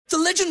The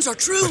legends are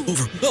true.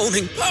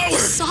 Overwhelming power!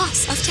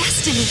 Sauce of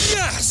destiny.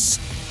 Yes!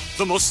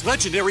 The most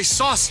legendary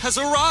sauce has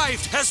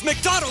arrived as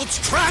McDonald's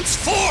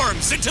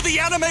transforms into the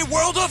anime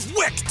world of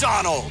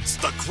WickDonald's.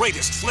 The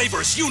greatest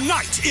flavors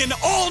unite in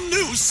all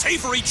new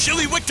savory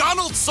chili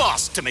McDonald's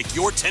sauce to make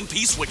your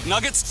 10-piece Wick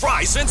Nuggets,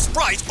 fries, and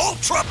Sprite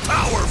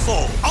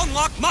ultra-powerful.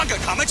 Unlock manga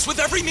comics with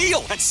every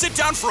meal and sit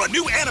down for a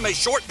new anime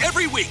short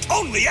every week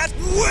only at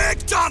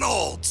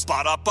WickDonald's.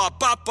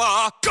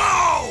 Ba-da-ba-ba-ba,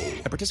 go!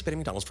 At participating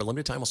McDonald's for a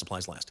limited time while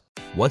supplies last.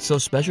 What's so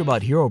special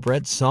about Hero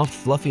Bread's soft,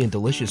 fluffy, and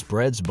delicious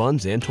breads,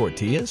 buns, and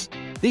tortillas?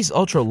 These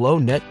ultra-low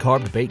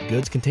net-carb baked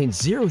goods contain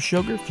zero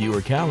sugar,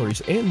 fewer calories,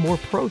 and more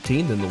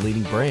protein than the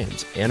leading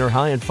brands, and are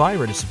high in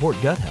fiber to support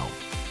gut health.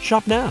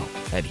 Shop now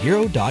at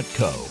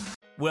Hero.co.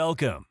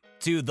 Welcome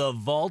to the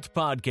Vault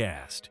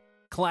Podcast,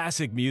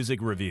 classic music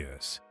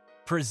reviews,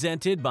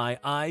 presented by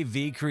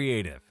IV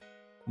Creative.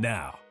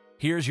 Now,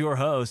 here's your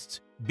hosts,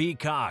 B.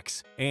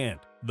 Cox and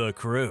the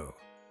crew.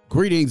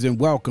 Greetings and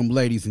welcome,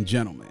 ladies and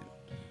gentlemen,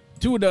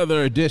 to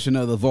another edition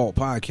of the Vault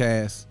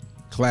Podcast,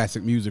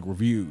 classic music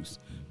reviews.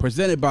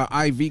 Presented by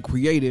IV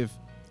Creative,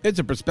 it's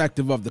a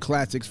perspective of the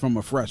classics from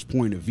a fresh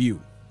point of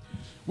view.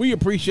 We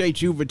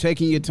appreciate you for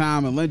taking your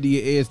time and lending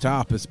your ears to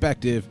our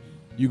perspective.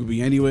 You could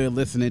be anywhere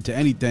listening to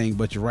anything,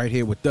 but you're right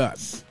here with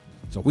us.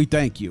 So we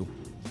thank you.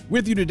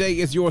 With you today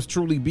is yours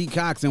truly, B.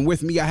 Cox, and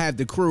with me I have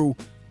the crew.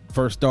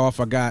 First off,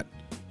 I got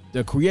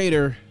the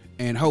creator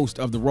and host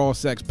of the Raw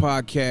Sex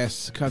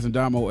Podcast, Cousin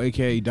Damo,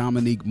 a.k.a.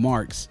 Dominique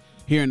Marks,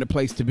 here in the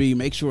place to be.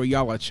 Make sure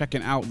y'all are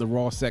checking out the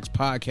Raw Sex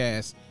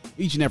Podcast.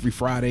 Each and every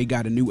Friday,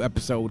 got a new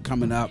episode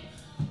coming up.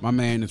 My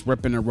man is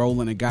ripping and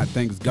rolling and got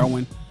things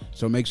going.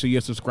 So make sure you're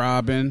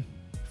subscribing,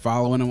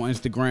 following him on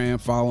Instagram,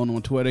 following him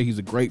on Twitter. He's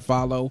a great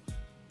follow.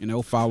 You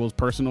know, follow his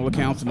personal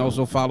accounts and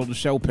also follow the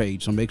show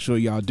page. So make sure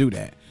y'all do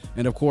that.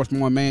 And of course,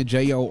 my man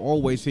J.O.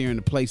 always here in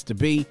the place to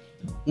be.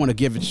 Want to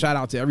give a shout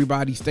out to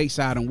everybody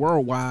stateside and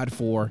worldwide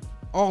for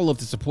all of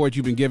the support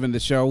you've been giving the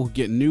show,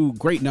 getting new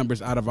great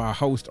numbers out of our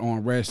host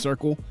on Red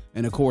Circle,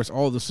 and of course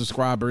all the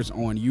subscribers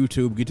on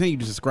YouTube. Continue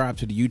to subscribe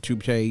to the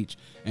YouTube page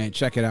and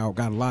check it out.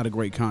 Got a lot of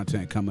great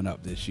content coming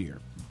up this year.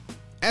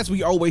 As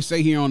we always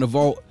say here on the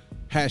Vault,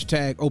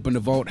 hashtag open the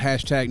vault,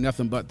 hashtag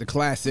nothing but the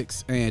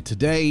classics. And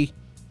today,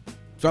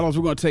 fellas,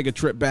 we're going to take a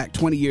trip back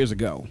 20 years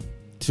ago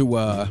to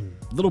a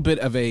little bit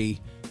of a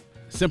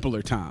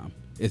simpler time,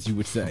 as you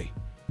would say.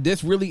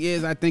 This really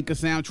is, I think, a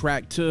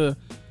soundtrack to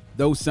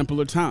those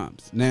simpler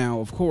times. Now,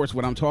 of course,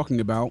 what I'm talking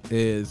about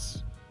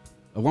is,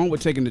 along with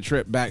taking the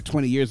trip back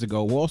 20 years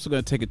ago, we're also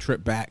going to take a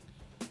trip back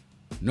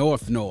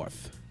north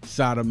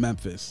side of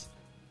Memphis.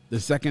 The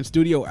second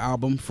studio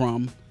album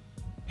from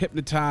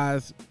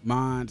Hypnotized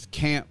Minds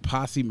Camp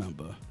Posse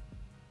member,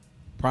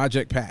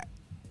 Project Pat,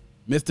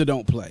 Mista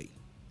Don't Play,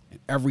 and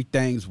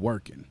Everything's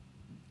Working.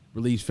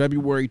 Released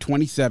February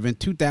 27,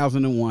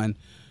 2001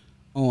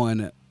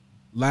 on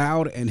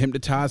Loud and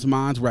Hypnotized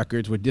Minds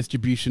Records with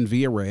distribution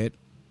via Red.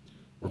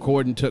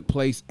 Recording took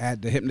place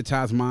at the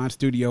Hypnotized Mind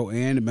Studio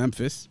in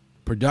Memphis.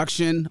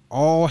 Production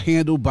all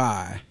handled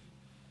by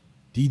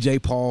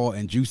DJ Paul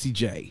and Juicy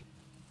J.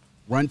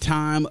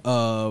 Runtime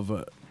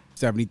of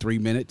 73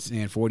 minutes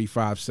and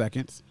 45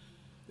 seconds.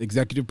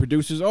 Executive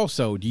producers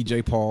also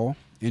DJ Paul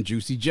and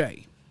Juicy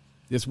J.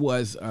 This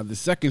was the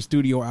second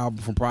studio album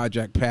from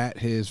Project Pat.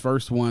 His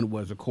first one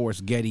was, of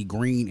course, Getty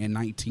Green in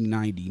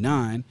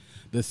 1999.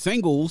 The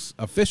singles,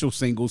 official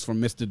singles from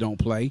Mista Don't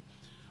Play,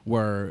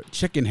 were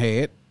Chicken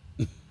Head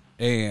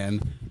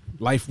and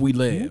Life We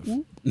Live.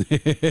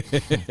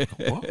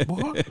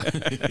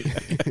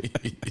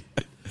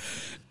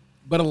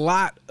 But a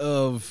lot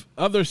of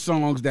other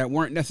songs that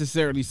weren't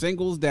necessarily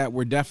singles that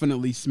were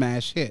definitely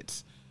smash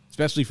hits,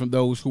 especially from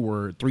those who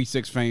were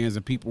 3-6 fans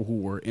and people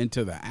who were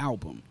into the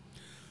album.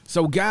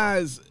 So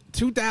guys,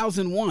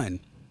 2001,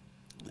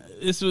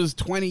 this was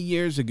 20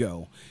 years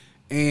ago,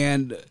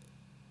 and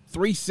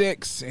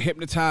 3-6,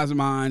 Hypnotized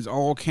Minds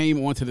all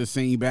came onto the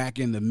scene back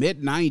in the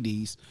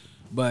mid-90s,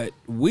 but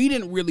we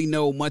didn't really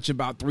know much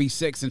about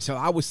 3-6 until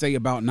I would say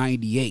about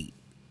 98.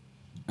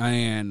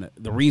 And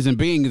the reason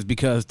being is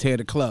because Tear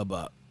the Club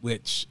Up,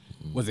 which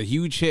was a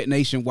huge hit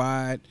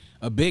nationwide,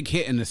 a big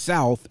hit in the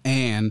South,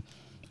 and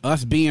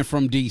us being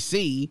from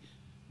D.C.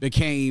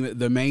 became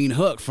the main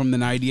hook from the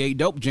 98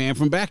 Dope Jam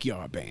from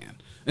Backyard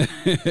Band,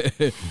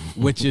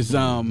 which is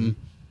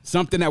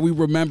something that we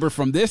remember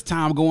from this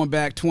time going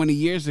back 20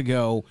 years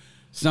ago,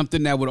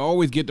 something that would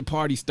always get the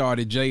party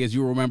started, Jay, as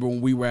you remember when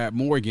we were at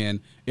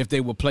Morgan, if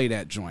they would play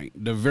that joint.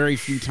 The very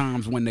few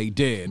times when they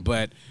did,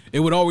 but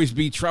it would always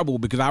be trouble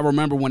because I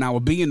remember when I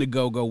would be in the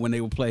Go-Go when they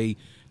would play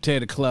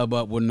Tear the Club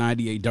Up with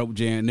 98 Dope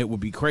Jam, and it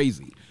would be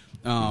crazy.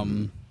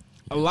 And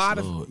a lot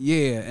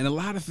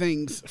of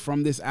things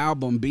from this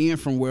album, being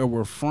from where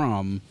we're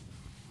from,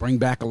 bring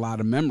back a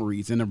lot of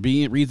memories. And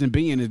the reason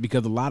being is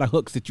because a lot of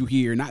hooks that you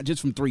hear, not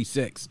just from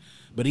 3-6,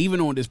 but even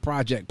on this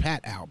Project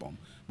Pat album,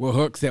 were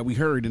hooks that we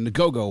heard in the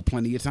Go-Go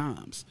plenty of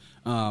times.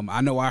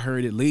 I know I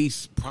heard at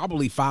least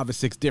probably 5 or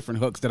 6 different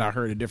hooks that I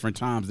heard at different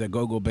times that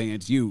Go-Go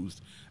bands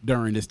used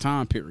during this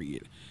time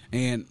period.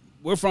 And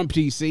we're from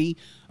DC.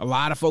 A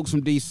lot of folks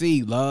from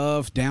DC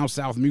love down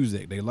south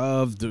music. They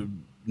love the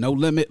No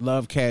Limit,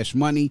 love Cash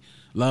Money,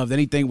 loved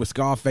anything with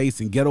Scarface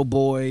and Ghetto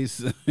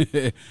Boys.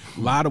 A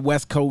lot of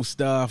West Coast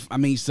stuff. I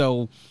mean,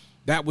 so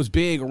that was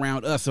big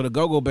around us. So the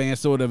Go-Go Band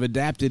sort of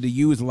adapted to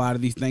use a lot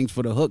of these things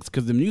for the hooks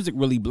because the music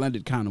really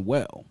blended kind of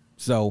well.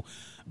 So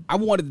I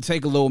wanted to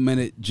take a little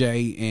minute,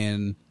 Jay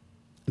and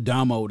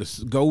Damo,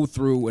 to go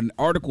through an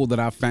article that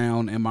I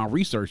found in my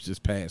research this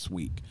past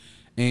week.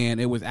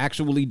 And it was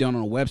actually done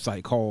on a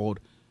website called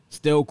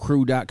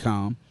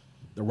stillcrew.com.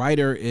 The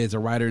writer is a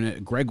writer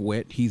named Greg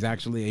Witt. He's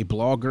actually a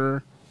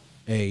blogger,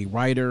 a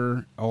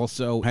writer,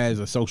 also has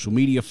a social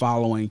media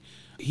following.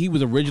 He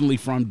was originally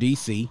from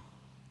D.C.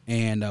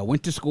 and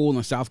went to school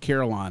in South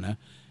Carolina,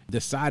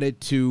 decided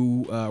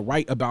to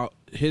write about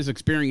his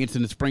experience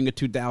in the spring of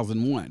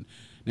 2001.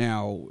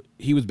 Now,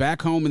 he was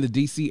back home in the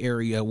D.C.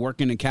 area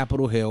working in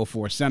Capitol Hill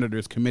for a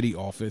senator's committee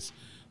office,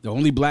 the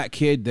only black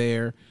kid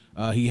there.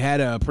 He had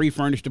a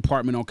pre-furnished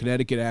apartment on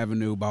Connecticut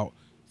Avenue about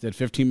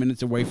 15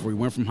 minutes away from where he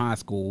went from high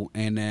school.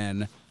 And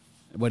then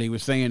what he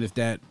was saying is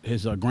that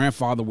his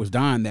grandfather was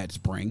dying that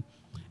spring.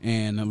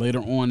 And later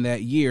on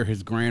that year,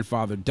 his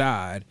grandfather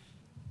died.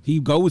 He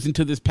goes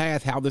into this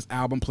path, how this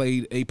album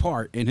played a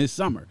part in his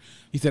summer.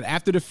 He said,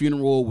 after the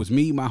funeral, it was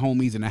me, my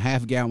homies, and a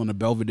half-gallon of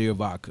Belvedere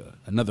vodka.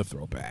 Another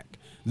throwback.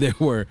 There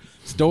were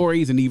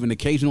stories and even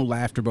occasional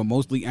laughter, but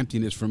mostly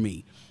emptiness for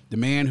me. The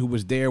man who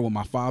was there when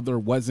my father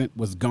wasn't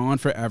was gone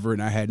forever,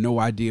 and I had no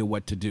idea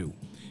what to do.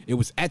 It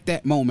was at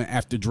that moment,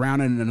 after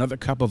drowning in another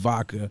cup of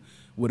vodka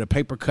with a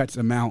paper cuts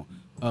amount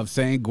of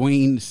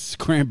sanguine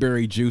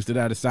cranberry juice, that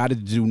I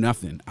decided to do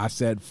nothing. I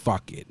said,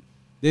 fuck it.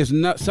 There's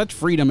not such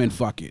freedom in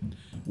fuck it.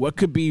 What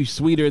could be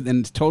sweeter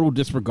than total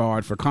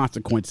disregard for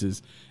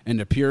consequences and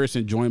the purest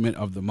enjoyment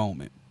of the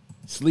moment?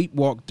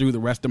 Sleepwalked through the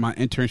rest of my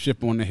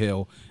internship on the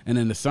Hill, and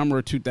in the summer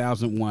of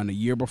 2001, a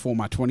year before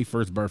my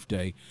 21st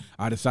birthday,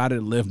 I decided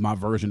to live my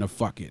version of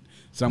fuck it,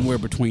 somewhere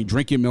between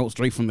drinking milk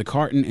straight from the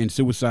carton and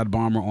Suicide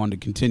Bomber on the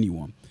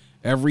Continuum.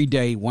 Every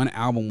day, one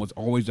album was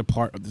always a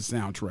part of the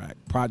soundtrack.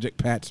 Project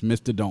Pat's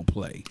Mista Don't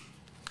Play.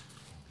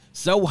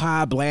 So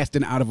high,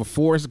 blasting out of a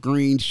forest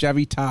green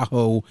Chevy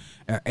Tahoe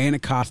at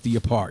Anacostia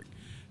Park.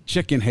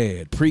 Chicken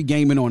Head,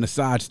 pre-gaming on a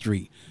side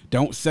street.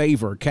 Don't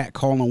Save Her,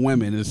 catcalling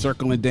women and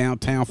circling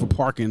downtown for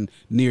parking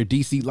near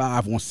DC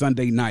Live on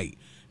Sunday night.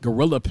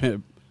 Gorilla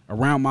Pimp,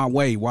 around my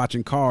way,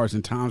 watching cars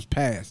in times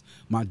past.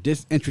 My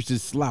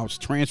disinterested slouch,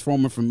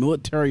 transforming from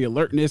military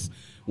alertness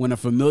when a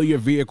familiar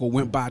vehicle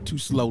went by too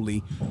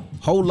slowly.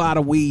 Whole lot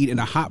of weed in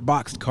a hot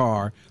boxed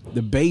car.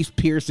 The bass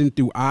piercing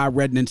through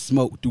eye-reddening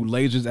smoke through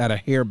lasers at a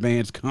hair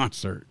band's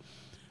concert.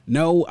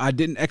 No, I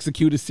didn't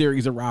execute a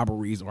series of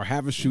robberies or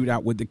have a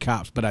shootout with the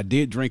cops, but I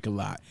did drink a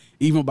lot,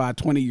 even by a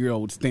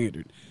 20-year-old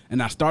standard.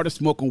 And I started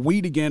smoking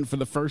weed again for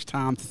the first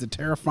time since a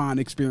terrifying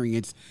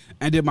experience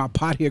ended my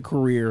pothead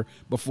career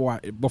before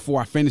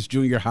I finished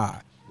junior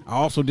high. I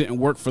also didn't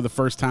work for the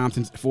first time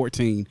since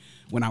 14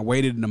 when I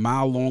waited in a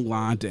mile-long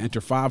line to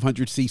enter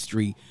 500 C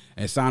Street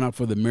and sign up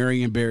for the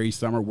Marion Barry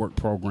summer work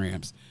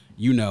programs.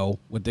 You know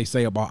what they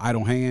say about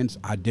idle hands.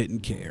 I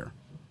didn't care.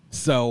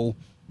 So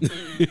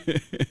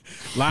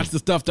lots of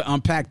stuff to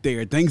unpack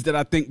there. Things that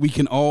I think we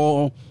can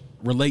all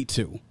relate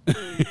to.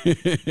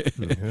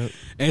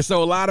 And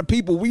so a lot of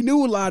people, we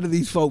knew a lot of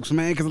these folks,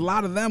 man, because a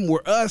lot of them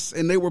were us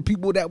and they were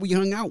people that we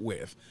hung out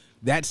with.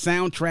 That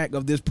soundtrack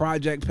of this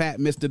Project Pat,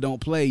 Mista Don't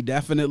Play,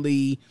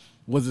 definitely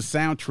was a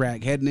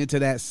soundtrack heading into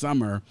that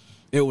summer.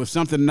 It was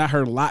something that I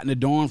heard a lot in the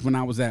dorms when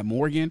I was at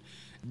Morgan.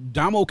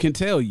 Damo can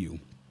tell you,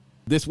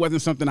 this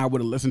wasn't something I would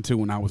have listened to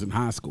when I was in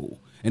high school.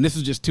 And this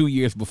is just 2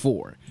 years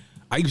before.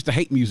 I used to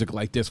hate music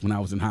like this when I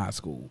was in high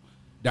school.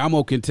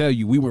 Damo can tell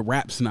you we were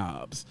rap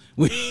snobs.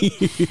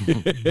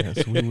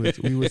 Yes, we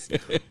was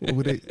what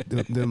were they,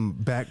 them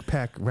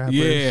backpack rappers.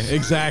 Yeah,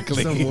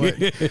 exactly. Somewhat.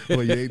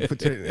 Well, you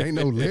ain't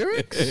no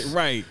lyrics,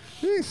 right?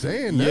 You ain't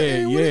saying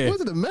that. Yeah.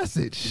 What's the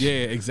message? Yeah,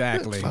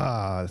 exactly.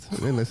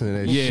 They listen to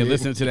that shit. Yeah,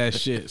 listen to that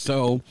shit.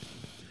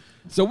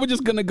 So we're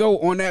just going to go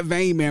on that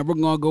vein, man. We're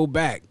going to go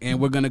back, and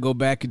we're going to go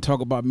back and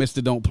talk about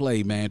Mista Don't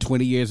Play, man.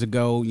 20 years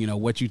ago, you know,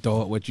 what you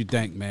thought, what you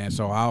think, man.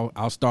 So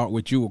I'll start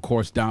with you, of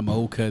course,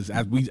 Damo, because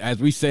as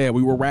we said,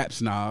 we were rap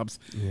snobs,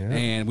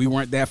 and we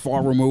weren't that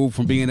far removed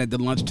from being at the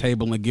lunch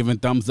table and giving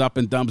thumbs up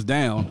and thumbs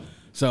down.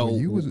 So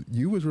well,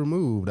 you was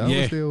removed. I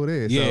was still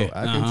there. Yeah, so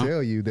I can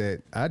tell you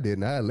that I did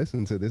not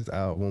listen to this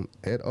album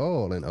at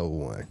all in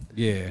 01.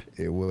 Yeah.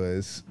 I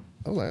was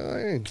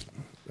like,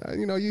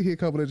 you know, you hear a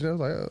couple of jokes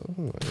like,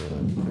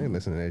 I ain't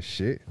listening to that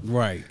shit.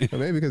 Right.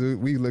 Maybe because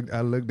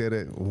I looked at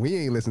it, we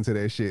ain't listening to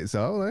that shit.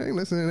 So I was like, I ain't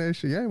listening to that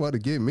shit. You ain't about to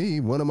get me.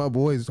 One of my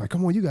boys was like,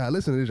 come on, you gotta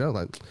listen to this. I was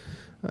like,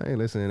 I ain't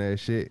listening to that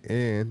shit.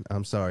 And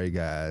I'm sorry,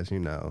 guys, you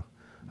know,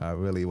 I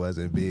really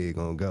wasn't big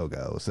on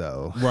go-go.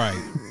 So right.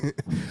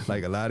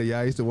 Like a lot of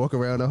y'all used to walk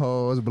around the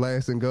halls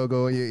blasting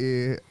go-go in your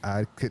ear.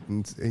 I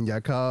couldn't, in your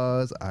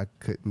cars, I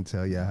couldn't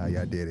tell y'all how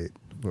y'all did it.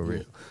 For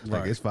real.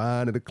 Like it's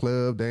fine at the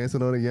club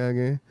dancing on a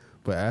youngin'.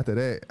 But after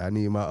that, I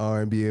need my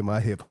R&B and my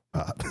hip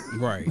hop.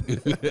 Right.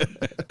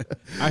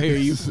 I hear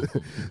you.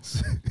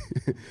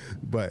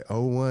 But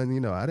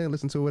 01, I didn't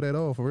listen to it at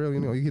all, for real.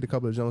 You hit a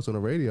couple of Jones on the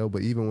radio,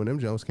 but even when them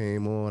Jones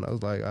came on, I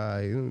was like, all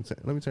right,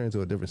 let me turn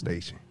to a different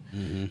station.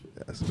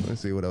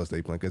 Let's see what else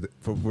they playing. Because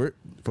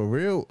for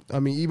real, I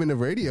mean, even the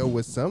radio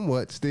was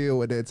somewhat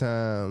still at that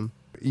time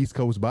East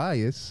Coast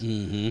bias.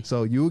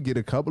 So you'll get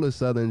a couple of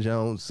Southern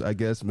Jones. I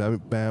guess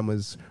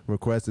Bama's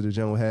requested a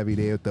Jones heavy,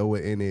 they'll throw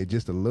it in there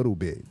just a little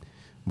bit.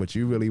 But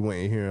you really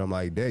wouldn't hear them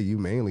like that. You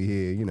mainly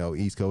hear,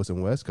 East Coast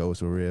and West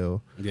Coast for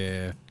real.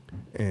 Yeah.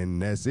 And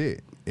that's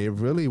it. It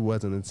really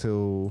wasn't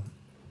until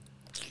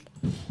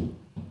 02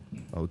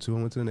 I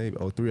went to the Navy.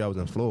 03 I was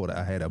in Florida.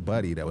 I had a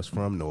buddy that was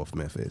from North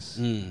Memphis.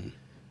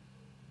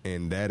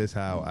 And that is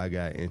how I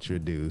got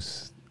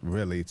introduced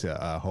really to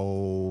a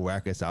whole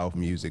Rack of South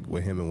music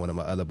with him and one of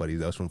my other buddies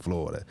that was from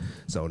Florida.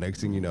 So next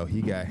thing you know,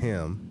 he got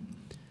him.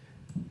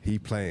 He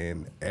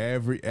playing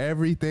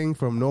everything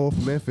from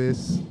North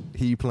Memphis.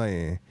 He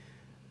playing,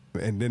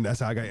 and then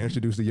that's how I got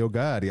introduced to Yo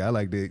Gotti. I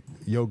liked it.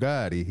 Yo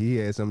Gotti. He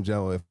had some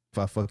jump. If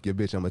I fuck your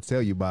bitch, I'm gonna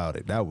tell you about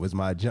it. That was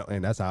my jump,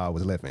 and that's how I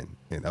was living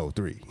in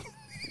 03.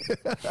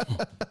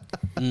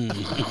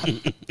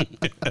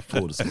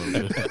 Full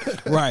disclosure.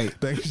 Right.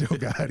 Thanks, Yo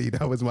Gotti.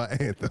 That was my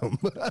anthem.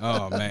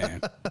 Oh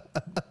man.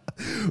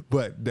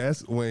 But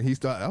that's when he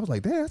started. I was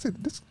like, damn. I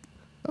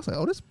was like,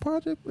 oh, this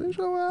project is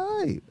all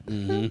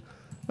right.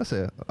 I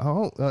said, I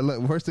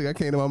don't. First thing I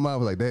came to my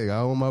mind was like, dang, I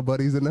don't want my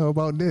buddies to know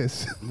about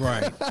this.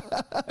 Right.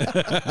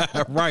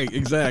 Right,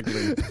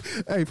 exactly.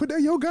 Hey, put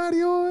that Yo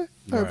Gotti on.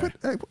 Right.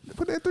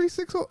 Put that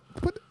 3-6 on.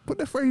 Put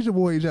that Fraser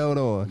Boy joint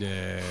on.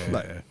 Yeah.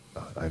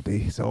 Like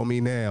they saw me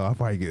now, I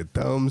probably get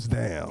thumbs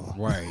down.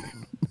 Right.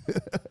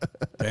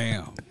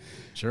 Damn.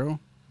 True.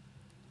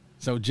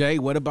 So Jay,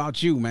 what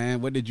about you,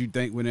 man? What did you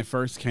think when it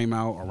first came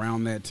out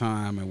around that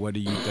time, and what do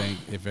you think,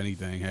 if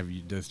anything, have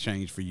you just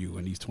changed for you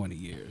in these 20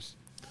 years?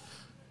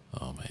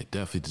 Oh man,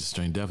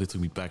 definitely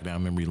took me back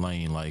down memory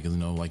lane. Like,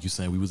 like you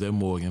saying, we was at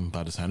Morgan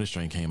by the time this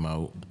train came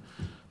out,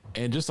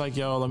 and just like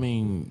y'all, I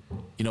mean,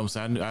 what I'm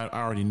saying, I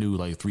already knew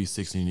like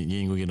 360. You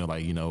ain't gonna get no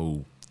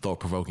like thought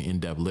provoking in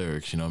depth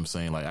lyrics. You know what I'm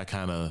saying? Like I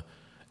kind of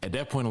at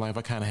that point in life,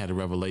 I kind of had a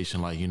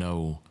revelation. Like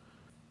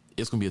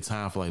it's gonna be a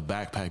time for like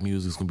backpack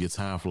music. It's gonna be a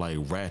time for like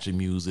ratchet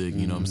music.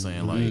 You know what I'm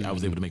saying? Like I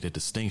was able to make that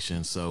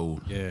distinction. So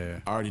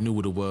yeah, I already knew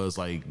what it was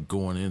like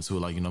going into it.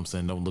 Like what I'm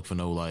saying, don't look for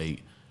no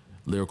like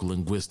lyrical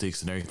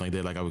linguistics and everything like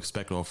that. Like I would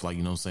expect off like,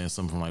 what I'm saying,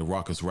 something from like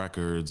Raucous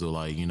Records or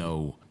like,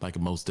 like a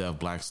Mos Def,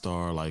 Black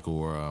Star, like,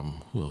 or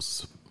who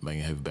else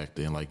making heavy back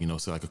then? Like,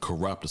 say like a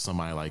Corrupt or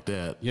somebody like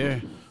that.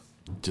 Yeah.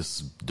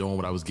 Just doing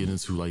what I was getting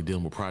into, like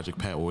dealing with Project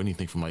Pat or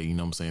anything from like,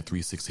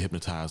 360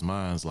 Hypnotized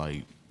Minds.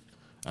 Like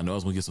I know I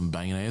was gonna get some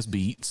banging ass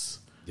beats.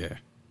 Yeah.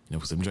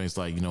 Because some joints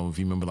like, if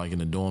you remember like in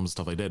the dorms and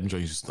stuff like that, them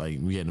joints just like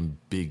we had them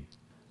big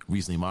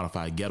recently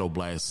modified ghetto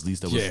blasts, at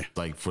least that was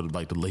like for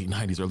like the late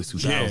 90s, early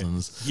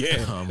 2000s.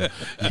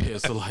 Yeah.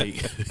 So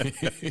like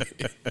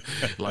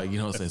like what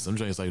I'm saying, some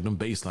joints like them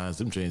bass lines,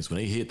 them joints when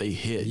they hit,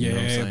 yeah,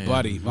 what I'm saying?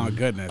 Buddy, my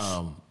goodness.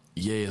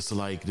 So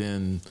like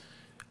then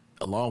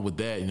along with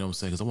that, what I'm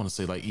saying, because I want to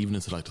say like even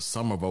into like the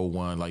summer of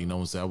 01, like what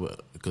I'm saying,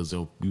 because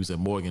we was at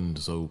Morgan,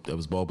 so that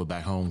was ball, but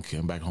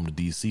came back home to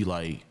DC,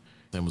 like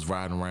then was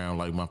riding around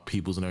like my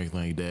peoples and everything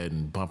like that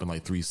and bumping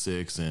like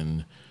 3-6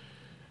 and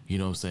what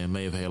I'm saying,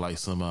 may have had like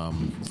some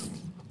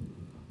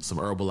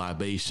herbal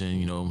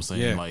libation, what I'm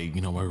saying, like,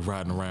 we're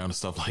riding around and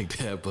stuff like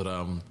that, but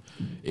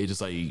it just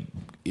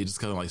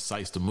kind of like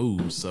sights the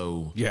mood.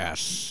 So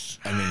yes,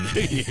 I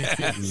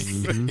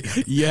mean,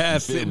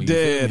 yes, it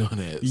did.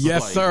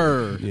 Yes,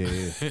 so, sir.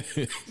 Yeah,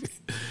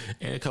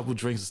 and a couple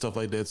drinks and stuff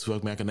like that. So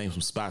I can name some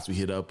spots we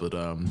hit up, but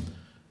I ain't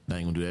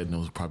gonna do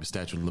that. Probably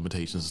statute of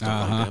limitations and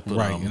stuff like that. But,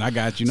 right, and I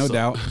got you, no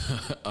doubt.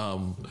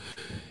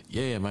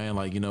 Yeah, man,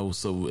 like,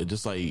 so it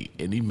just like,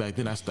 and even back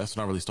then, that's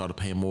when I really started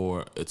paying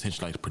more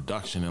attention, like, to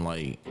production and,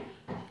 like,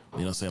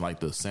 what I'm saying,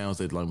 like, the sounds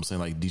that, like, I'm saying,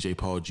 like, DJ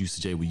Paul,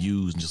 Juicy J would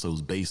use and just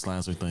those bass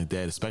lines and everything like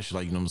that,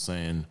 especially, like, what I'm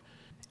saying,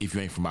 if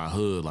you ain't from my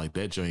hood, like,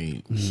 that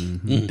joint,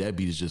 that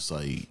beat is just,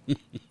 like,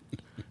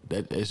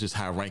 it's just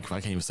high rank. I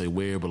can't even say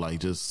where, but, like,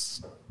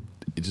 just,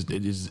 it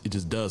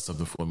just does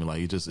something for me.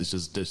 Like, it's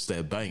just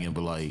that banging,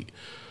 but, like,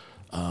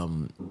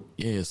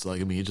 it's like,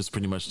 I mean, it just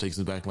pretty much takes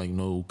me back, like,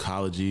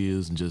 college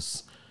years and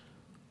just,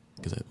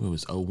 because it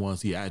was 01,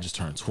 so I just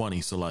turned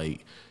 20, so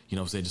like, what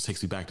I'm saying, it just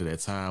takes me back to that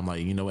time, like,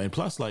 and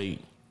plus, like,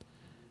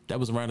 that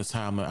was around the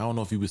time, I don't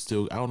know if you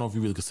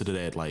really consider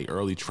that, like,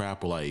 early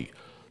trap or, like,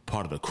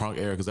 part of the crunk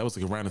era, because that was,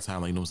 like, around the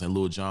time, like, what I'm saying,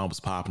 Lil Jon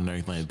was popping and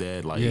everything like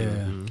that, like,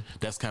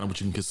 that's kind of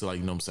what you can consider, like,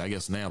 what I'm saying, I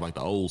guess now, like,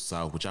 the old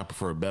South, which I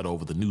prefer better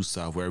over the new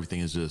South, where everything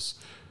is just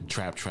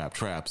trap,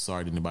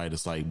 sorry to anybody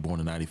that's, like, born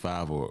in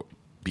 95 or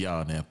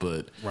beyond that,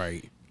 but,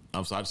 right,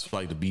 so I just feel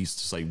like the beats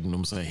just, like, what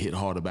I'm saying, hit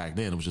harder back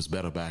then, it was just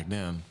better back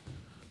then.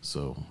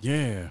 So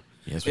yeah,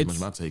 that's pretty much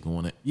my take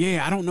on it.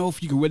 Yeah, I don't know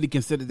if you can really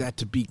consider that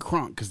to be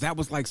crunk, because that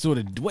was like sort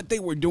of what they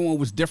were doing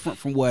was different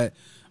from what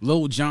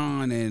Lil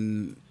Jon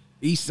and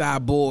East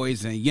Side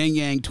Boys and Yin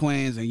Yang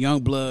Twins and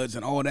Young Bloods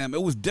and all them.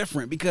 It was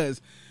different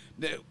because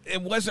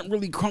it wasn't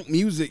really crunk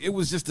music. It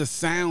was just a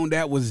sound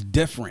that was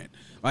different.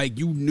 Like,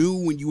 you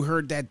knew when you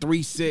heard that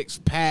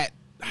 3-6 Pat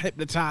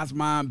Hypnotized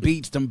Mind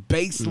beats, them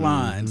bass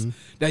lines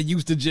that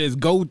used to just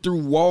go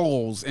through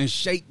walls and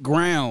shake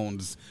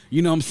grounds,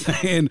 you know what I'm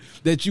saying,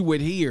 that you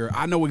would hear.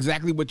 I know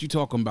exactly what you're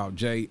talking about,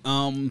 Jay.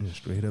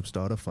 Straight up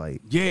start a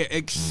fight. Yeah,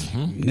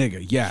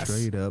 nigga, yes.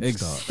 Straight up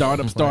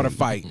start a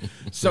fight.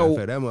 So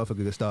that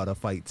motherfucker could start a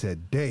fight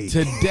today.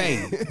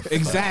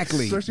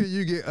 Exactly. Especially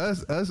you get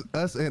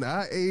us in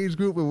our age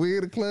group and we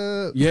in the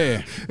club.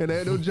 Yeah. And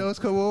ain't no jokes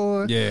come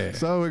on. Yeah.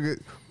 So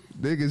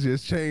niggas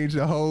just change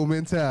the whole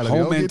mentality.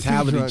 Whole Don't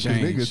mentality get too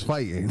drunk 'cause change. Niggas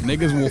fighting.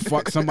 Niggas will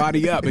fuck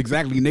somebody up.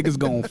 Exactly. Niggas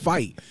gonna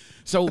fight.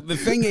 So the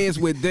thing is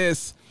with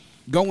this,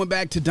 going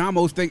back to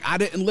Damo's thing, I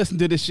didn't listen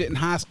to this shit in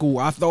high school.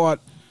 I thought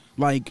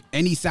like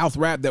any South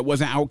rap that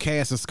wasn't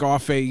Outkast or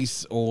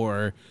Scarface,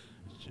 or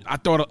I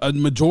thought a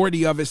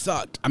majority of it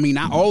sucked. I mean,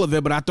 not all of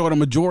it, but I thought a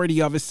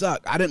majority of it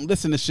sucked. I didn't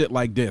listen to shit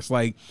like this.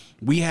 Like,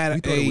 we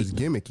thought it was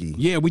gimmicky.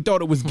 Yeah, we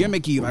thought it was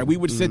gimmicky. Like, we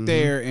would sit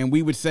there and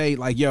we would say,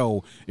 like,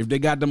 yo, if they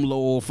got them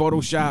little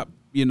Photoshop,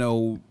 you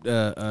know,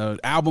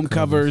 album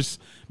covers,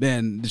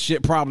 then the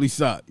shit probably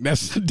sucked.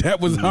 That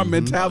was our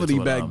mentality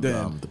back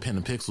then. The pen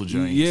and pixel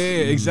joints. Yeah,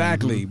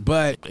 exactly.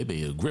 But They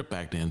made a grip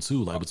back then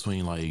too, like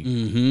between like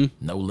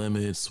No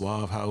Limit,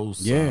 Suave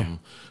House. Yeah.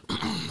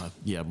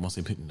 Yeah, once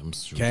they picked them,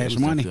 Cash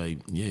Money. Like,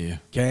 yeah,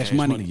 Cash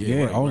Money.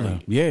 Yeah, right, all right.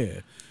 that.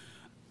 Yeah.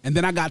 And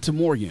then I got to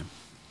Morgan.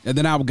 And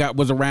then I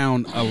was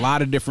around a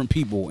lot of different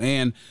people.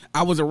 And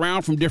I was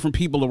around from different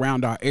people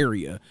around our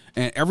area.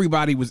 And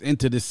everybody was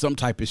into this some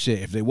type of shit.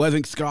 If it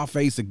wasn't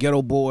Scarface or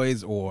Ghetto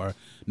Boys or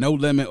No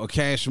Limit or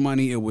Cash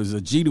Money, it was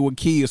a G to a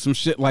Key or some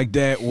shit like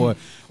that,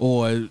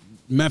 or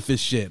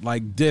Memphis shit,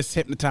 like this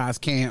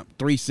Hypnotized Camp,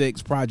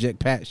 3-6, Project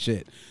Pat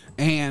shit.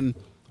 And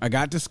I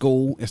got to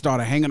school and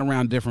started hanging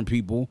around different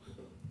people.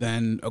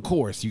 Then, of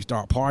course, you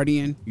start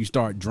partying, you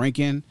start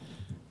drinking,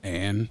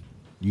 and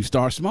you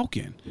start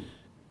smoking.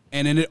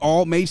 And then it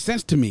all made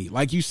sense to me.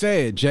 Like you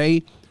said,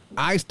 Jay,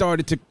 I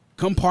started to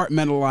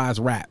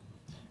compartmentalize rap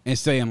and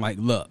saying, like,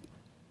 look,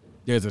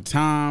 there's a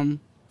time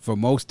for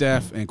Mos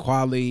Def and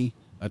Kweli,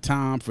 a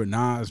time for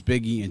Nas,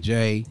 Biggie, and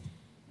Jay,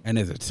 and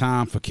there's a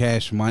time for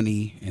Cash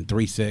Money and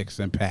 3-6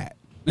 and Pat.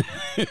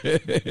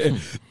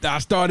 I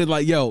started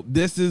like, yo,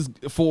 this is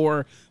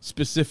for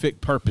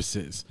specific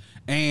purposes.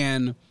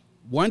 And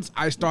once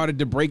I started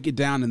to break it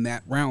down in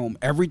that realm,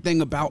 everything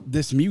about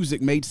this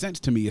music made sense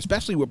to me,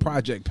 especially with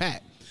Project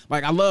Pat.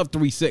 Like, I love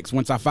 3-6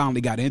 once I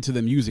finally got into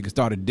the music and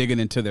started digging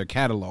into their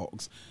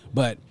catalogs.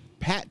 But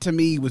Pat, to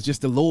me, was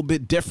just a little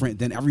bit different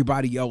than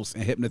everybody else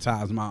in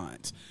Hypnotized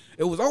Minds.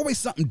 It was always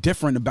something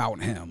different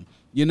about him.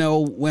 You know,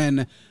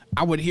 when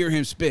I would hear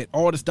him spit,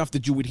 all the stuff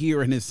that you would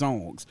hear in his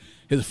songs,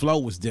 his flow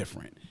was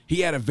different.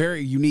 He had a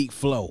very unique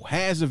flow,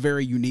 has a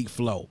very unique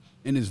flow,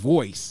 and his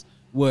voice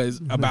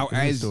was about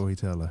as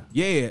storyteller.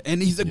 Yeah,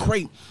 and he's a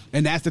great,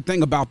 and that's the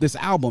thing about this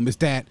album, is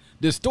that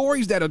the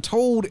stories that are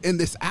told in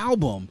this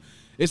album,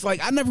 it's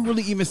like I never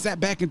really even sat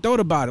back and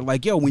thought about it.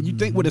 Like, yo, when you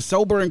think with a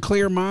sober and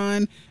clear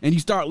mind and you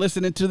start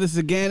listening to this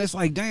again, it's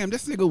like, damn,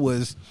 this nigga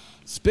was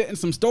spitting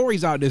some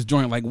stories out of this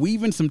joint, like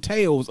weaving some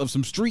tales of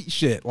some street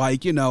shit.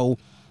 Like, you know,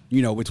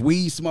 it's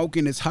weed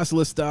smoking, it's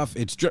hustler stuff,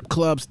 it's strip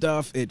club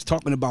stuff, it's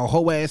talking about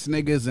hoe-ass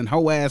niggas and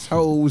hoe-ass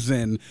hoes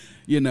and,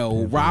 you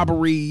know,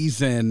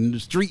 robberies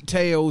and street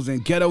tales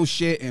and ghetto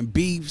shit and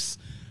beefs.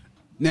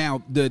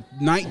 Now, the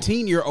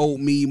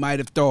 19-year-old me might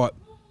have thought,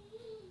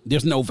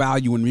 there's no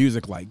value in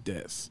music like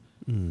this.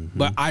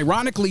 But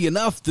ironically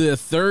enough, the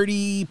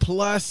 30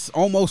 plus,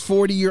 almost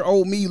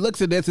 40-year-old me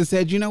looks at this and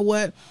said, you know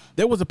what?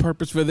 There was a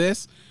purpose for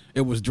this.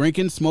 It was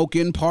drinking,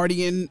 smoking,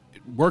 partying,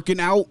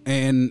 working out.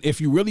 And if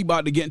you really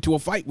about to get into a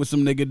fight with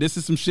some nigga, this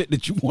is some shit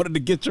that you wanted to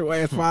get your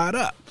ass fired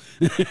up.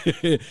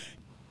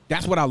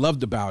 That's what I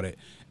loved about it.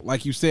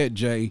 Like you said,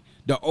 Jay,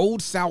 the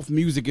old South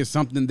music is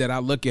something that I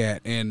look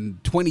at,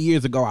 and 20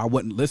 years ago I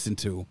wouldn't listen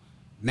to.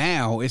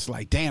 Now it's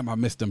like, damn, I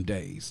miss them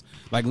days.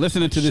 Like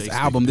listening to this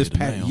album, this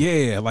past,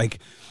 like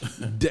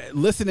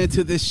listening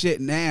to this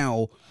shit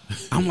now,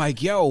 I'm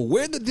like, yo,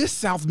 where did this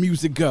South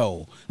music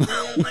go?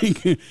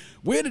 Like,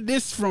 where did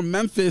this from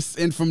Memphis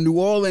and from New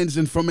Orleans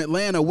and from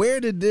Atlanta? Where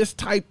did this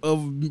type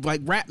of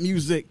like rap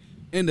music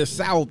in the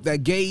South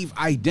that gave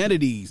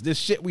identities? This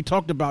shit we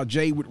talked about,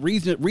 Jay, with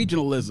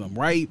regionalism,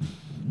 right?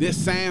 This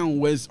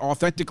sound was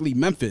authentically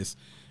Memphis.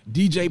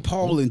 DJ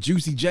Paul and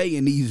Juicy J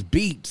and these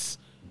beats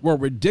were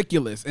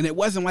ridiculous, and it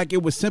wasn't like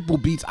it was simple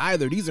beats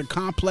either. These are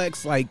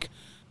complex, like,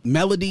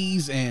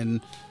 melodies and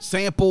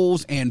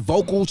samples and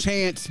vocal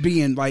chants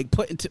being like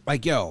put into,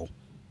 like, yo,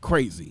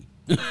 crazy.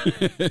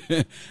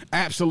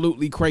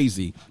 Absolutely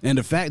crazy. And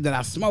the fact that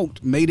I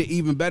smoked made it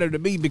even better to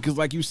me, because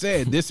like you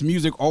said, this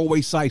music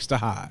always cites the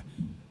high.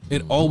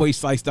 It always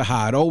cites the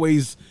high. It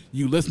always,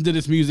 you listen to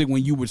this music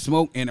when you would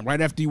smoke, and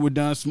right after you were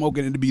done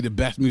smoking, it'd be the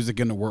best music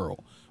in the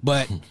world.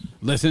 But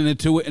listening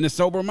to it in a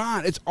sober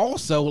mind, it's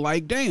also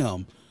like,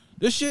 damn,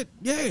 this shit,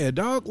 yeah,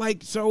 dog.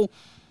 Like, so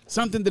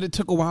something that it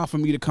took a while for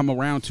me to come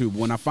around to. But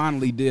when I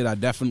finally did, I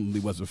definitely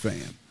was a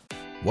fan.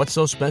 What's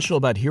so special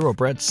about Hero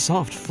Bread's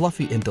soft,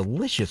 fluffy, and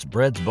delicious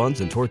breads,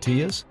 buns, and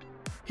tortillas?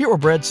 Hero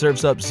Bread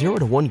serves up 0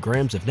 to 1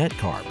 grams of net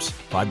carbs,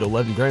 5 to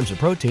 11 grams of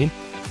protein,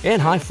 and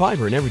high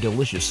fiber in every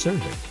delicious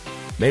serving.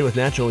 Made with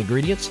natural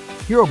ingredients,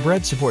 Hero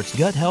Bread supports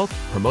gut health,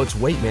 promotes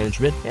weight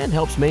management, and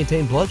helps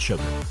maintain blood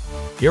sugar.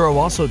 Hero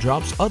also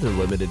drops other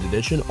limited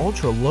edition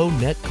ultra-low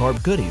net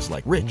carb goodies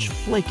like rich,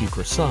 flaky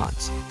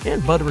croissants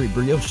and buttery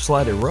brioche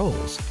slider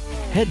rolls.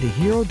 Head to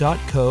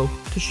hero.co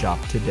to shop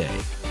today.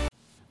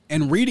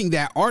 And reading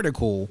that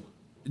article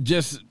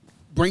just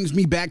brings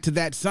me back to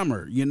that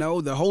summer. You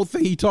know, the whole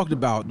thing he talked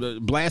about,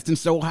 blasting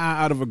so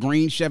high out of a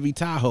green Chevy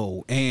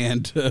Tahoe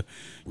and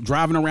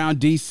driving around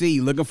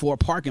D.C. looking for a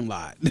parking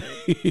lot.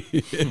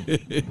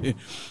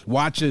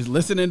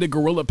 Listening to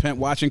Gorilla Pimp,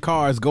 watching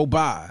cars go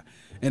by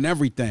and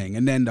everything.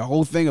 And then the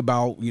whole thing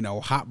about, you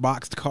know,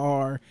 hotboxed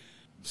car,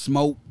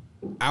 smoke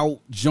out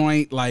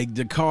joint, like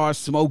the car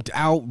smoked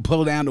out,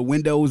 pull down the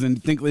windows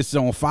and think it's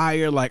on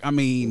fire. Like, I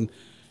mean,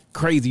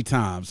 crazy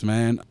times,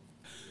 man.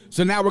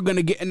 So now we're going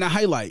to get into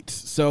highlights.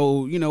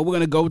 So, you know, we're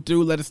going to go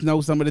through, let us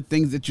know some of the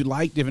things that you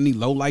liked, if any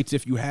lowlights,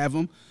 if you have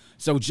them.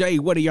 So, Jay,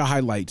 what are your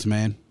highlights,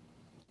 man?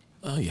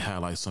 Your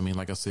highlights, I mean,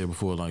 like I said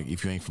before, like,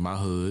 if you ain't from my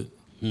hood,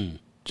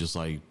 just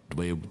like the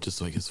way, just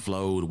like his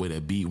flow, the way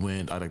that beat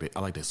went. I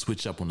like that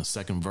switch up on the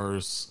second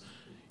verse,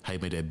 how you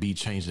made that beat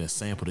change and that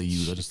sample they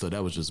used. I just thought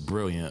that was just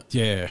brilliant.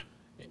 Yeah.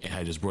 And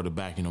I just brought it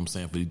back, you know what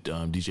I'm saying, for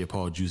DJ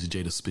Paul, Juicy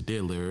J to spit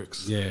their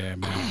lyrics. Yeah,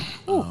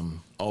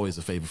 man. Always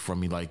a favorite from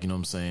me, like, you know what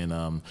I'm saying.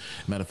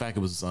 Matter of fact, it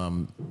was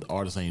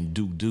artist named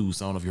Duke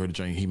Deuce. I don't know if you heard the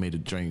drink. He made the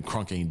drink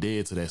Crunk Ain't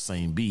Dead to that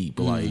same beat,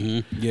 but like,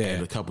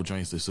 had a couple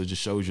drinks. So it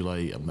just shows you,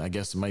 like, I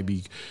guess it might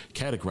be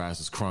categorized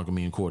as crunk, I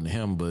mean, according to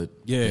him, but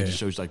it just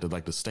shows you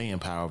like the staying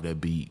power of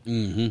that beat.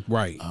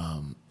 Right.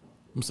 I'm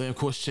saying, of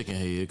course, Chicken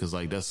Head, because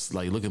like that's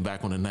like looking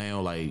back on it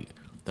now, like.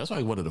 That's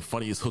like one of the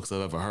funniest hooks I've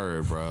ever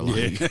heard, bro.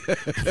 Like,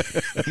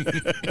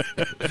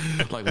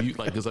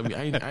 because I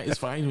mean, it's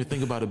funny. I didn't even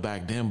think about it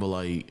back then, but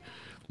like, you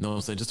know what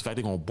I'm saying? Just the fact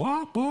they're going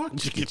bark, bark,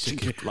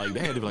 chicken, like that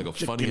had to be like a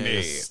funny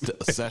ass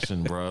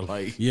session, bro.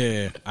 Like,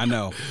 yeah, I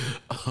know,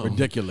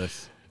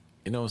 ridiculous.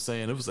 You know what I'm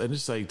saying? It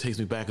just like takes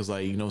me back. It's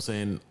like, you know what I'm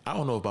saying? I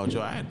don't know about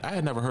y'all. I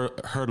had never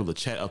heard of the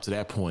chat up to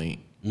that point.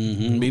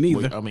 Me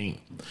neither. I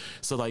mean,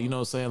 so like, you know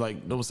what I'm saying? Like,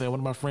 you know what I'm saying?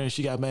 One of my friends,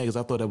 she got mad because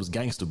I thought that was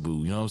Gangsta Boo.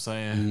 You know what I'm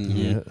saying?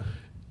 Yeah.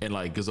 And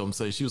like, because I'm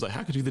saying, she was like,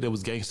 how could you think that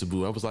was Gangsta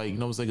Boo? I was like, you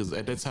know what I'm saying? Because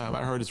at that time,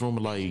 I heard this rumor,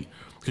 like,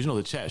 because, you know,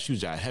 the chat, she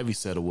was a heavy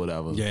set or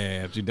whatever.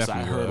 Yeah, she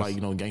definitely So I heard, was. like,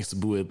 you know, Gangsta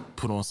Boo had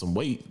put on some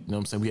weight. You know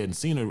what I'm saying? We hadn't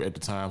seen her at the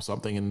time. So I'm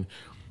thinking,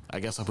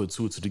 I guess I put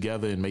 2 and 2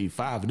 together and made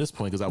 5 at this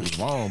point because I was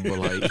wrong. But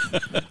like,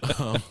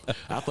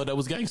 I thought that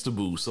was Gangsta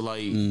Boo. So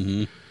like, you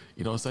know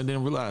what I'm saying? I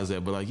didn't realize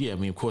that. But like, yeah, I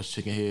mean, of course,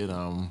 Chicken Head,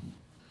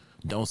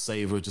 don't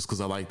save her just because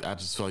I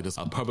just feel like there's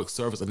a public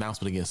service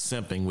announcement against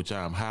simping, which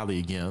I am highly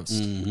against.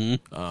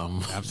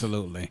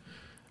 Absolutely.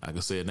 I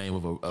could say the name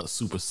of a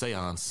super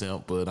Saiyan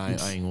simp, but I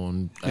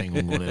ain't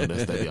gonna go there.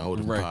 That'd be a whole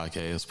different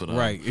podcast. But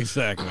right,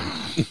 exactly.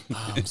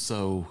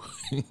 So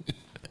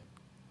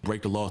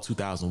Break the Law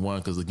 2001,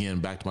 because again,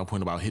 back to my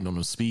point about hitting on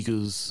the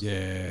speakers.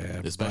 Yeah,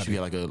 especially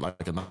like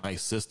a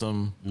nice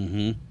system.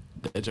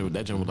 That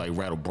joint would like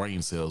rattle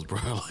brain cells, bro.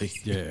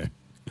 Like, yeah.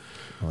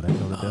 Oh, that's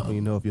gonna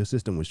definitely know if your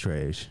system was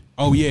trash.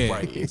 Oh yeah,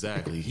 right,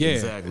 exactly, yeah.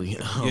 exactly.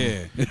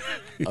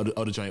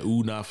 Other joint,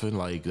 Ooh Nothing,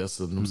 like that's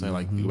what I'm saying.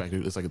 Like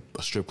it's like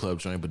a strip club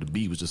joint, but the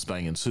beat was just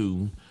banging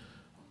too.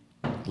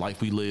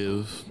 Life We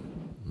Live,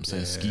 I'm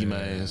saying Ski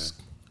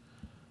Mask.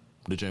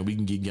 The joint We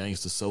Can Get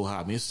Gangsta So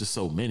Hot. I mean, it's just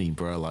so many,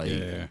 bro. Like,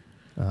 I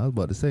was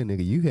about to say,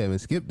 nigga, you haven't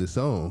skipped the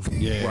song.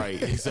 Yeah,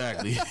 right,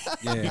 exactly.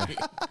 yeah.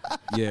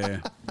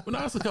 Well,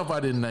 no, it's a couple I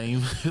didn't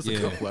name. It's a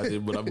couple I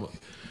did, but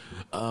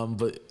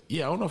but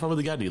yeah, I don't know if I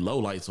really got any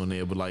lowlights on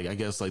there, but like, I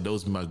guess like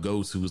those be my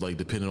go-tos, like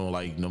depending on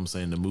like, you know what I'm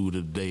saying, the mood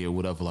of the day or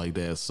whatever like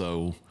that.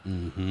 So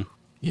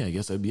yeah, I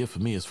guess that'd be it for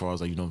me as far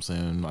as like, you know what I'm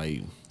saying,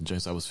 like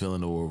drinks I was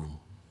feeling or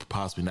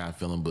possibly not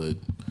feeling, but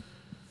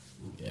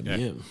yeah,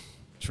 be it.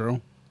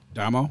 True.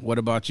 Damo, what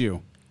about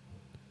you?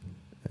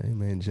 Hey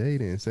man, Jay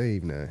didn't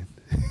save none.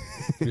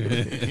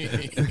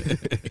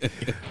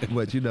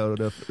 But you know,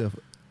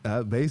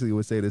 I basically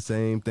would say the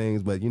same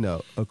things, but you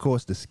know, of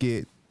course the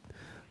skit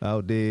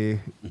out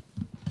there,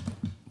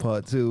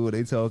 part 2, where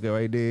they talking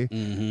right there.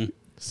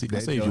 See, I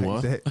saved you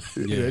one.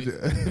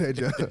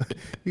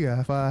 You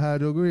got 5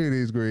 hydro green.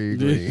 She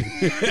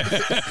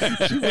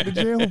went to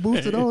jail for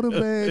boosting all them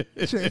bad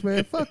checks,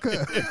 man. Fuck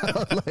her. I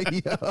was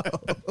like, yo.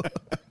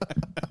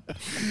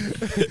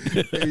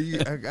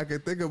 I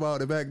can think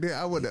about it back then.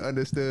 I wouldn't have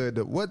understood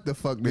what the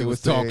fuck they was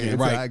talking, saying.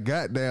 right. I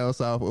got down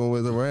south and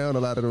was around a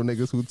lot of them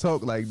niggas who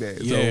talk like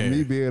that. Yeah. So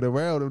me being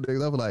around them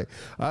niggas, I was like,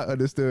 I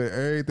understood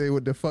everything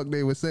what the fuck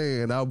they were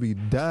saying. I'll be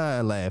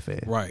dying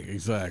laughing. Right,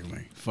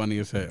 exactly. Funny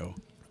as hell.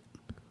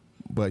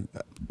 But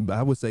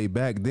I would say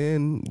back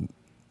then,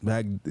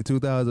 back in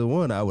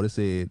 2001, I would have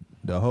said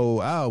the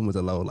whole album was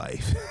a low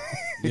life.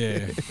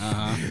 Yeah.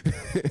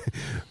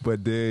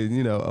 But then,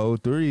 you know,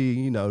 03,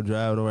 you know,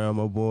 driving around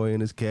my boy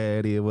in his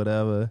caddy or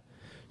whatever.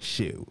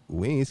 Shit,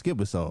 we ain't skip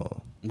a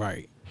song.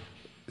 Right.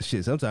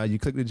 Shit, sometimes you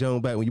click the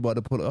joint back when you about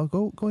to pull up.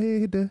 Oh, go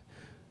ahead, hit the.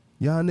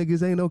 Y'all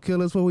niggas ain't no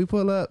killers when we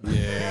pull up.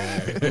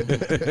 Yeah.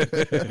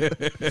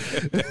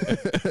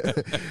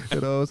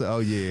 You know, so, oh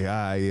yeah,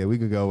 all right, yeah, we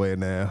could go away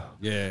now.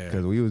 Yeah.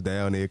 Because we was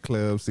down there,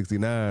 Club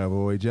 69,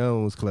 Roy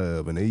Jones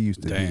Club, and they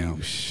used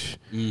to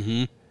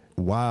be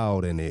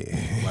wild in it.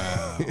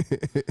 Wow.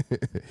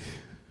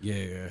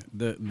 Yeah.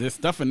 The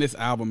stuff in this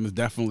album is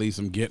definitely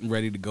some getting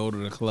ready to go to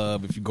the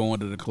club. If you're going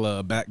to the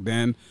club back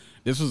then,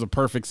 this was a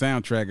perfect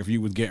soundtrack if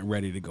you was getting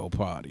ready to go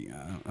party.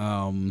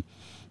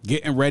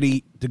 Getting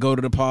ready to go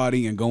to the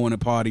party and going to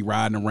party,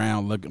 riding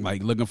around,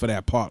 looking for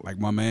that part, like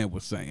my man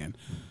was saying.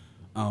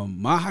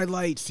 My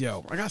highlights,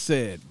 like I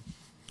said,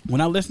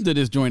 when I listened to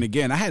this joint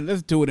again, I hadn't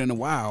listened to it in a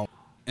while,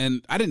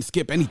 and I didn't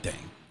skip anything.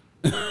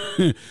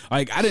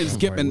 Like I didn't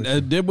skip, and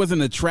there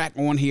wasn't a track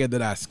on here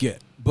that I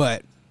skipped.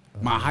 But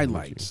my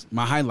highlights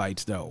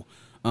though,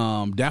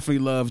 definitely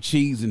love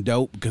Cheese and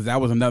Dope because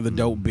that was another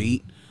dope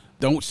beat.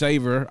 Don't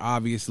Save Her,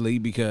 obviously,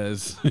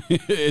 because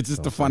it's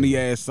just a funny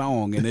ass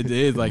song, and it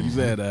is, like you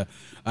said, a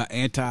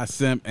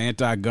anti-simp,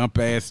 anti-gump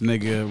ass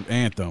nigga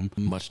anthem.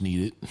 Much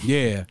needed.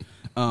 Yeah.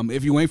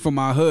 If you ain't from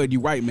my hood,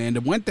 you're right, man.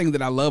 The one thing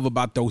that I love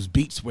about those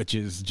beat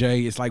switches,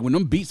 Jay, it's like when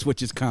them beat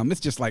switches come, it's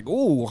just like,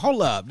 ooh,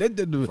 hold up. Did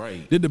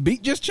the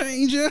beat just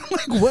change?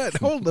 Like what?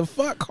 Hold the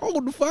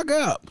fuck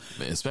up.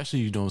 Man, especially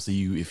you don't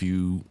see if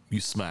you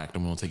smacked.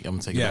 I'm gonna take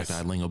it back to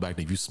that lingo back.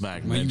 If you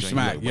smacked, when you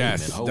smack, like,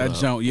 yes, that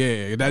joint,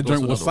 yeah, that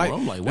joint will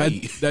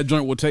that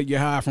joint will take you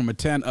high from a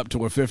 10 up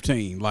to a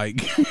 15.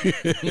 Like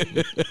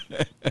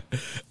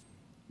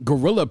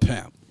Gorilla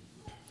Pimp.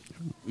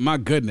 My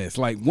goodness,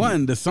 like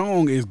the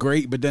song is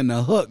great, but then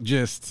the hook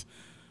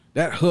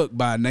that hook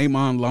by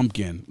Namon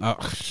Lumpkin.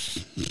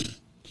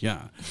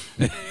 Yeah.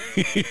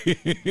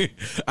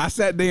 I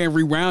sat there and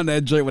rewound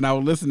that joint when I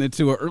was listening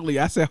to it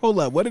earlier. I said, hold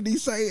up, what did he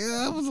say?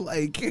 I was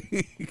like,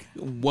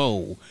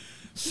 whoa.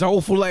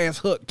 Soulful ass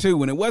hook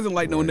too. And it wasn't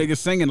like no nigga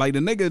singing. Like the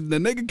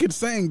nigga could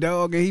sing,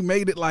 dog, and he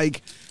made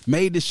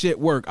the shit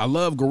work. I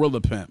love Gorilla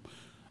Pimp.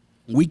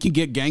 We Can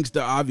Get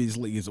Gangsta,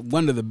 obviously, is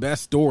one of the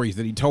best stories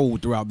that he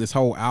told throughout this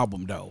whole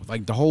album, though.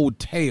 Like, the whole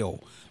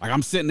tale. Like,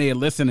 I'm sitting there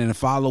listening and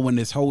following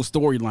this whole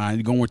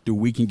storyline going through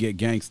We Can Get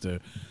Gangsta.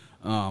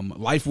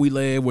 Life We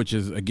Live, which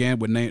is, again,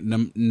 with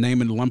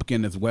naming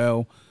Lumpkin as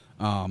well.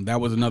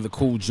 That was another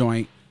cool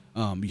joint.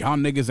 Y'all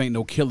niggas ain't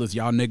no killers.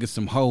 Y'all niggas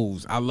some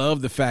hoes. I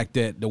love the fact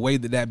that the way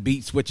that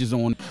beat switches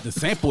on the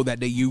sample that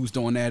they used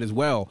on that as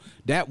well.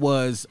 That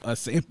was a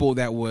sample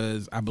that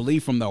was, I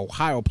believe, from the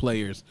Ohio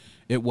Players.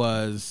 It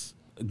was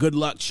Good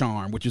Luck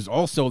Charm, which is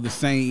also the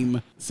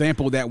same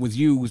sample that was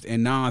used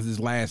in Nas's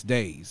Last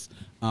Days.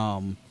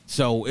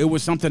 So it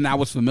was something I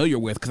was familiar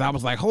with because I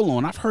was like, hold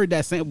on, I've heard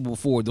that sample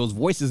before, those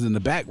voices in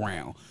the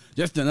background.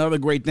 Just another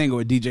great thing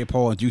with DJ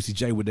Paul and Juicy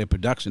J with their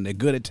production. They're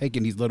good at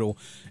taking these little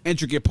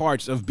intricate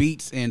parts of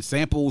beats and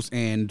samples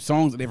and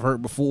songs that they've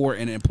heard before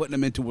and then putting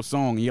them into a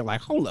song. And you're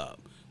like, hold up,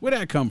 where'd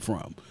that come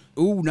from?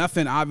 Ooh,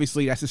 Nothing,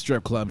 obviously, that's a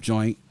strip club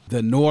joint.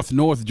 The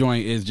North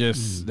joint is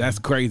just, that's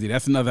crazy.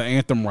 That's another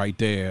anthem right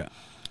there.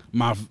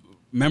 My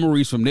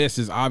memories from this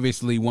is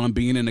obviously one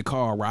being in the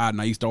car riding.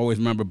 I used to always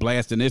remember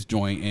blasting this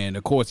joint, and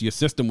of course your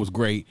system was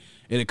great.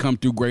 It had come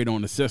through great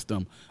on the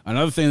system.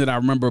 Another thing that I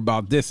remember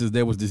about this is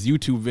there was this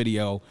YouTube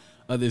video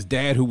of this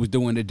dad who was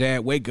doing the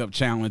dad wake up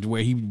challenge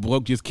where he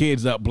woke his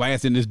kids up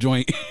blasting this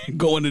joint,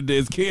 going into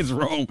his kids'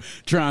 room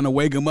trying to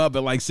wake them up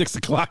at like 6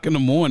 o'clock in the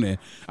morning.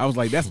 I was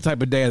like, that's the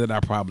type of dad that I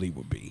probably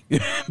would be.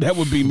 That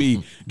would be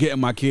me getting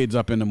my kids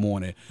up in the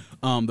morning.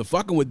 The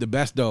Fucking With the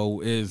Best,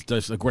 though, is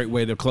just a great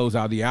way to close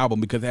out the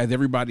album because it has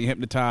everybody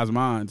hypnotized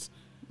minds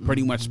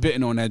pretty much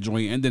spitting on that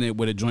joint, ending it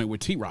with a joint with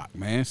T-Rock,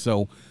 man.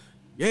 So,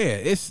 yeah,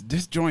 it's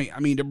this joint. I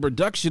mean, the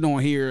production on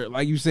here,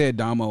 like you said,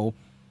 Damo,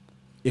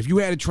 if you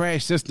had a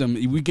trash system,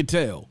 we could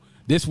tell.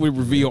 This would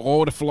reveal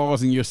all the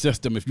flaws in your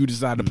system if you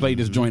decide to play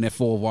this joint at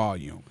full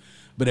volume.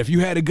 But if you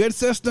had a good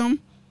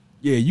system,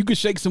 yeah, you could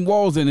shake some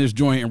walls in this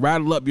joint and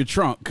rattle up your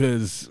trunk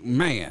because,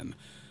 man,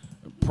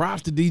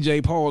 props to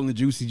DJ Paul and the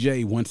Juicy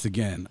J once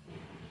again.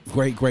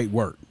 Great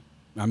work.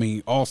 I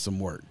mean, awesome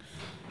work.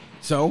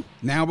 So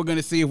now we're going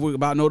to see if we're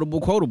about notable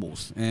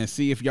quotables and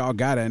see if y'all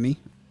got any.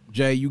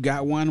 Jay, you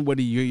got one? What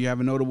do you have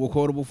a notable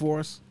quotable for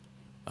us?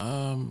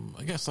 I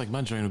guess like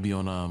my joint would be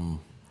on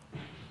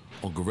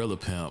Gorilla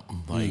Pimp,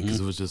 like because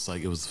it was just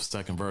like it was the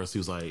second verse. He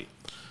was like,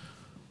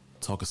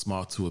 talking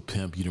smart to a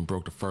pimp, you done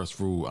broke the first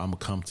rule. I'ma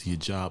come to your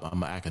job,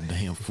 I'ma act a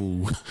damn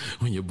fool.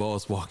 When your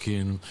boss walk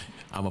in,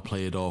 I'ma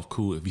play it off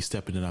cool. If he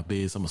stepping in our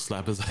beds, I'ma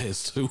slap his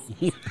ass too.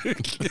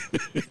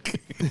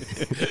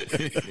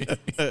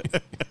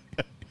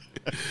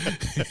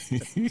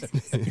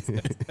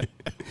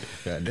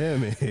 God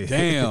damn it.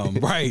 Damn,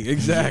 right,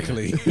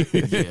 exactly.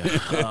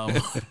 Yeah.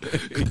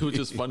 It was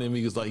just funny to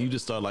me because like you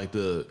just start like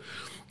the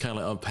kind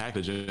of like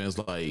unpackage it and it's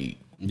like,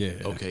 yeah,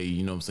 okay,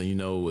 you know what I'm saying? You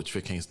know, a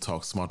trick can't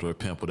talk smart to a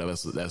pimp, whatever.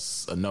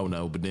 That's a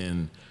no-no. But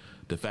then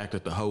the fact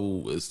that the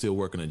hoe is still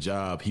working a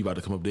job, he about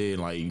to come up there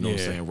and like, you know what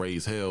I'm saying,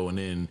 raise hell and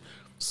then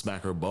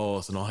smack her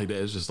boss and all like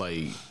that. It's just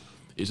like,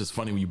 it's just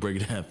funny when you break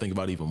it down and think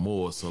about it even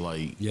more. So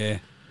like,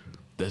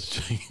 that's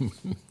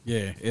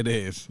yeah, it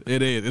is.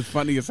 It is. It's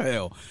funny as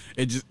hell.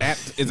 It's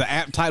an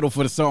apt title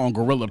for the song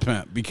Gorilla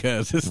Pimp,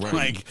 because it's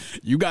like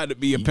you got to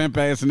be a pimp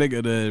ass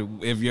nigga to,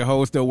 if your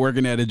hoe still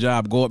working at a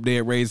job, go up there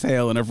and raise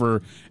hell,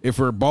 and if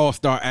her boss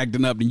start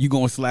acting up, then you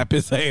gonna slap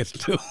his ass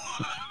too.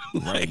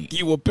 Like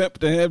you a pimp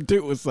to him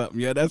too or something.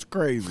 Yeah, that's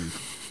crazy.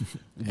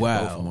 Wow.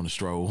 Both of them on the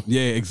stroll.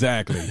 Yeah,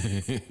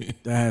 exactly.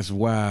 That's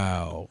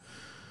wow.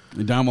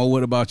 And Damo,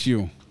 what about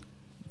you?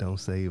 Don't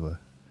save her.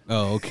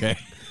 Oh, okay.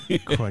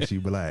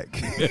 Crunchy Black.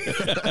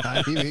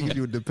 I ain't even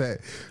you with the pack.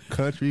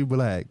 Country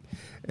Black.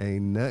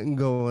 Ain't nothing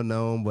going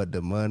on but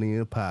the money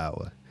and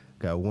power.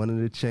 Got one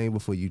in the chamber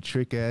for you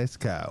trick ass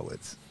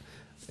cowards.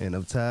 And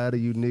I'm tired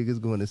of you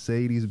niggas going to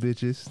say these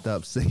bitches.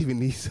 Stop saving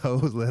these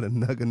hoes. Let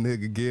another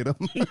nigga get them.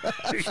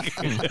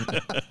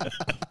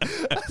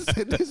 I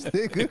said, this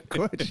nigga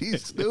Crunchy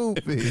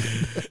stupid.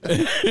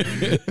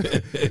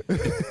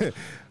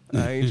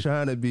 I ain't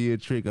trying to be a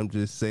trick. I'm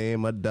just saying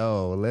my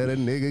dog. Let a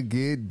nigga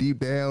get deep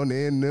down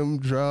in them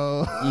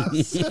draws.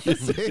 I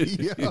said,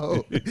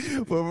 yo,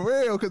 for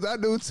real, because I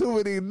knew too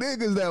many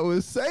niggas that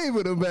was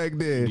saving them back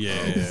then.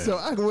 Yeah. So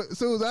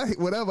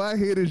whenever I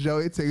hear this show,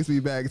 it takes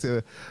me back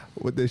to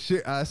with the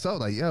shit I saw.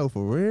 Like, yo,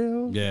 for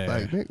real? Yeah.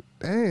 Like,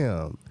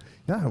 damn,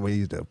 y'all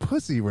raised the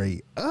pussy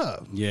rate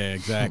up. Yeah,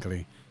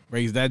 exactly.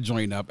 Raise that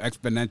joint up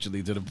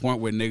exponentially to the point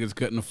where niggas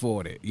couldn't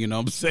afford it. You know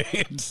what I'm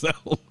saying? So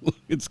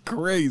it's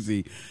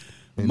crazy.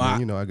 And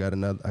then, you know, I got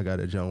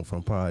a joint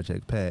from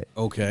Project Pat.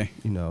 Okay.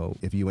 You know,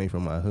 if you ain't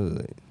from my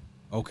hood.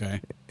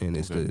 Okay. And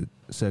it's the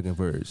second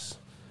verse.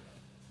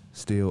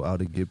 Still out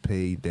to get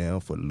paid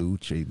down for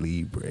Lucha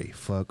Libre.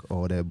 Fuck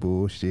all that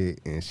bullshit.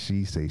 And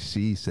she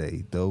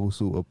say, those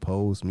who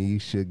oppose me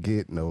should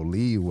get no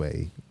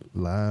leeway.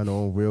 Lying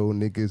on real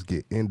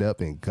niggas end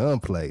up in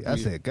gunplay. I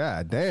said,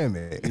 God damn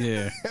it.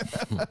 Yeah.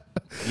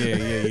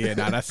 Yeah.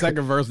 Now, that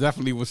second verse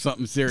definitely was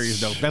something serious,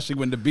 though, especially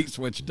when the beat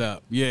switched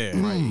up. Yeah.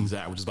 Right, exactly.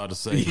 I was just about to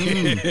say.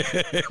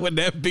 Yeah. When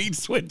that beat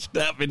switched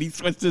up and he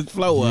switched his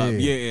flow up.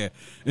 Yeah.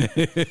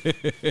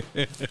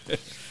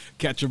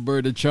 Catch a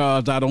bird of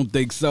charge, I don't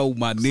think so,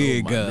 my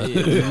nigga.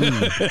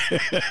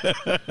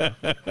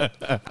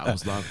 I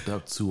was locked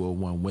up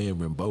 201 wearing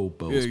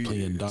Bobos,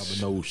 playing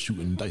dominoes,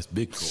 shooting dice,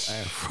 big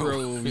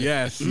afro.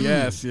 Yes,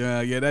 yeah,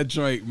 that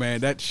joint,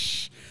 man, that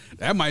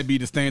might be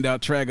the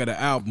standout track of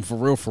the album, for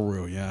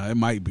real, yeah, it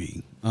might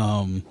be.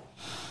 My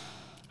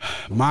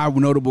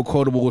notable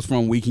quotable was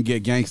from We Can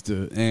Get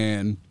Gangster,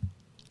 and,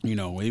 you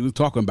know, he was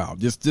talking about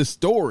just this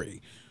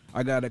story.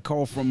 I got a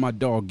call from my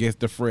dog,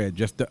 Gangsta Fred,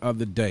 just the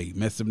other day.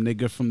 Met some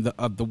niggas from the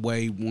other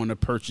way, want to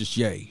purchase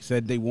yay.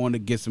 Said they want to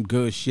get some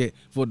good shit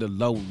for the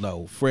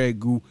low.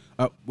 Fred grew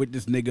up with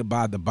this nigga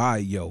by the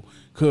bio.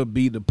 Could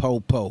be the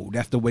po-po.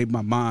 That's the way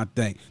my mind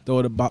think.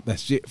 Thought about that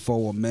shit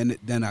for a minute,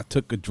 then I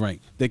took a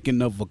drink.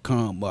 Thinking of a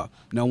come up,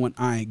 knowing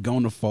I ain't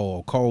gonna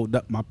fall. Called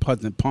up my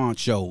cousin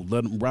Poncho,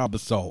 let him rob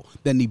us all.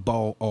 Then he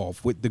ball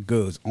off with the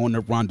goods on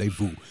the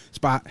rendezvous.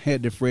 Spot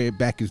headed Fred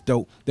back his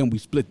dope, then we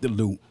split the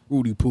loot.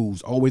 Rudy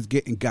Pooh's always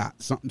getting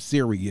got, something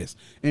serious.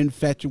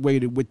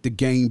 Infatuated with the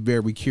game,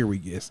 very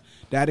curious.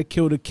 That'll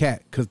kill the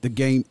cat, cause the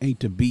game ain't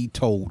to be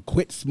told.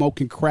 Quit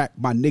smoking crack,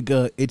 my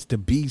nigga, it's to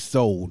be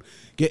sold.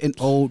 Getting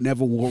old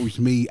never worries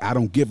me, I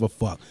don't give a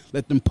fuck.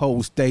 Let them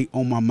poles stay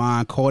on my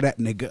mind, call that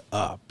nigga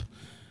up.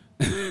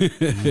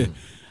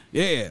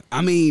 Yeah,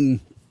 I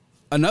mean,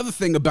 another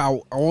thing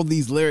about all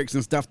these lyrics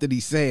and stuff that he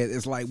said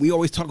is like, we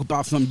always talk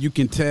about something you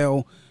can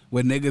tell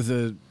when niggas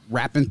are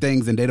rapping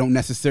things and they don't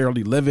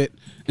necessarily live it.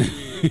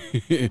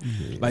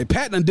 Like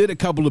Pat done did a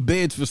couple of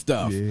bids for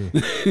stuff. Yeah.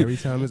 Every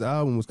time his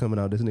album was coming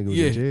out, this nigga was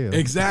in jail.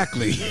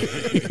 Exactly.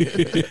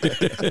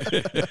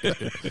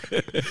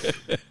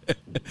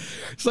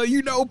 So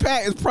you know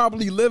Pat is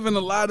probably living a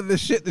lot of the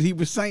shit that he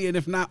was saying,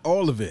 if not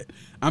all of it.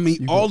 I mean,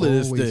 you all of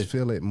this. You always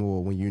feel it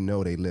more when you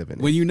know they living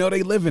it. When you know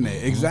they living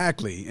it,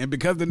 exactly. And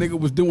because the nigga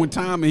was doing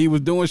time and he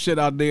was doing shit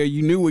out there,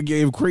 you knew it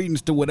gave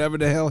credence to whatever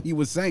the hell he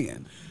was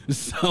saying.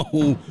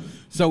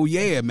 So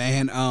yeah,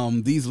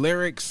 man. These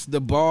lyrics,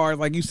 the bars,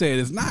 like you said,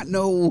 it's not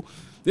no.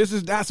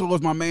 That's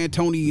what my man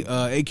Tony,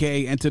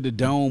 aka Enter the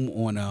Dome,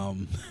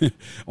 on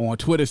on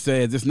Twitter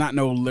says. It's not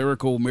no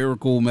lyrical,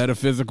 miracle,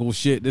 metaphysical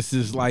shit. This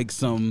is like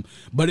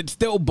but it's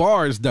still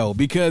bars though,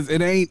 because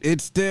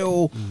it's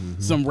still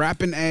some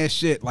rapping ass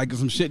shit, like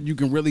some shit you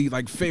can really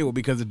like feel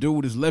because the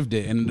dude has lived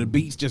it, and the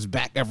beats just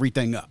back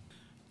everything up.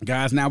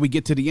 Guys, now we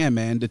get to the end,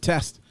 man. The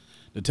test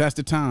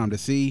of time to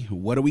see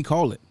what do we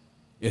call it.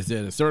 Is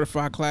it a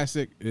certified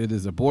classic? It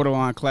is a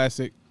borderline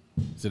classic.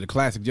 Is it a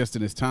classic just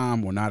in its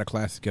time or not a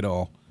classic at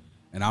all?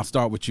 And I'll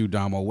start with you,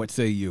 Damo. What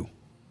say you?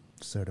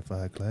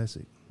 Certified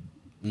classic.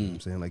 You know what I'm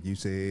saying? Like you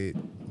said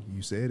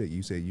it.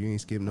 You said you ain't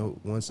skipped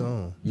one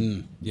song.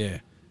 Yeah.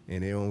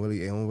 And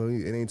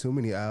it ain't too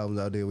many albums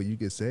out there where you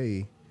could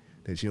say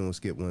that you don't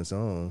skip one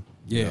song.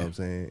 You know what I'm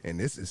saying? And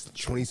this is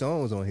 20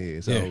 songs on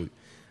here. So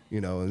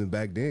You know, and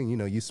back then, you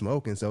know, you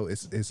smoking, so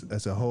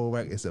it's a whole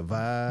it's a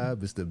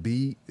vibe, it's the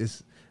beat,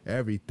 it's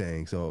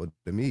everything. So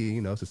to me,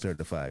 you know, it's a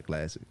certified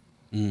classic.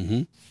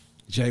 Mm-hmm.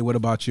 Jay, what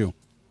about you?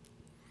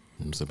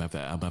 So I'm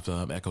have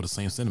to echo the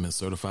same sentiment.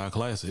 Certified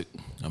classic.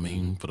 I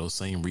mean, for those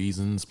same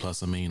reasons.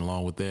 Plus, I mean,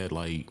 along with that,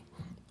 like,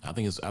 I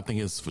think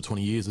it's for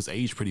 20 years, it's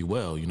aged pretty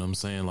well. You know what I'm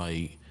saying?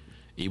 Like,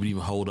 it would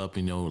even hold up.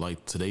 You know,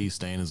 like today's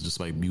standards, just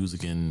like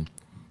music, and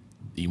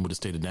even with the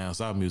state of down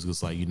south music,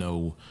 it's like, you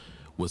know,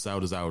 what's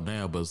out is out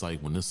now. But it's like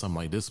when something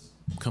like this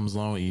comes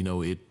along, you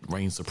know, it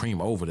reigns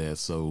supreme over that.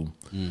 So,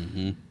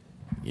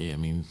 yeah, I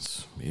mean,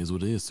 it is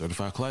what it is.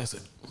 Certified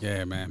classic.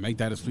 Yeah, man, make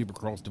that a sweep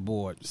across the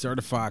board.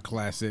 Certified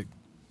classic.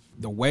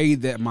 The way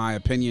that my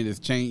opinion has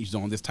changed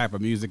on this type of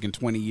music in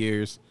 20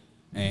 years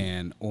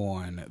and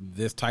on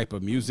this type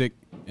of music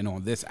and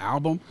on this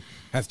album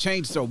has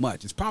changed so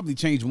much. It's probably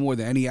changed more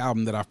than any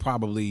album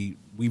that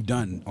we've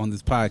done on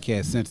this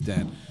podcast since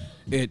then.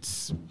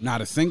 It's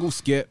not a single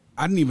skip.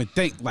 I didn't even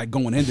think, like,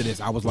 going into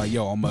this, I was like,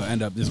 yo, I'm going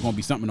to there's going to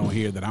be something on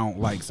here that I don't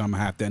like, so I'm going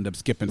to have to end up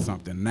skipping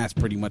something. And that's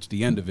pretty much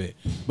the end of it.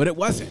 But it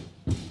wasn't.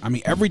 I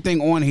mean,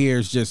 everything on here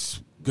is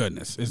just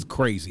goodness. It's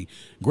crazy.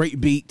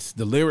 Great beats,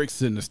 the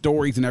lyrics and the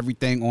stories and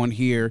everything on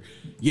here.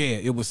 Yeah,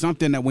 it was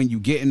something that when you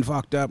getting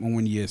fucked up and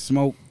when you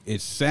smoke,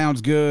 it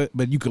sounds good,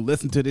 but you could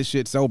listen to this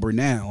shit sober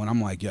now. And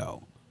I'm like,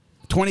 yo,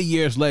 20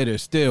 years later,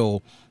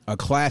 still a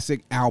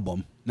classic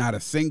album, not a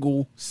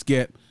single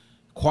skip.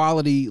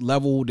 Quality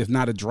level, there's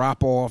not a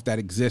drop off that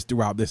exists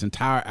throughout this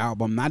entire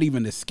album. Not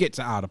even the skits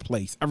are out of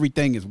place.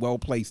 Everything is well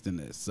placed in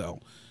this. So,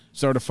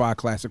 certified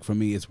classic for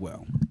me as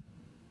well.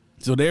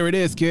 So there it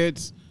is,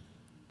 kids.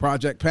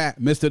 Project Pat,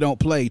 Mr. Don't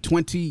Play,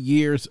 20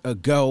 years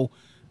ago.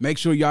 Make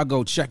sure y'all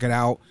go check it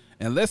out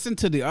and listen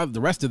to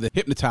the rest of the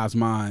Hypnotized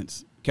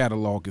Minds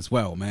catalog as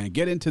well, man.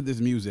 Get into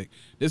this music.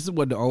 This is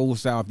what the old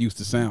South used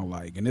to sound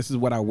like, and this is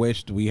what I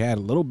wished we had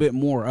a little bit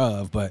more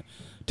of, but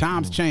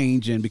times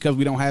change, and because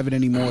we don't have it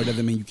anymore, it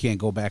doesn't mean you can't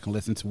go back and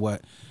listen to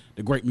what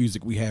the great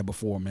music we had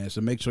before, man. So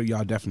make sure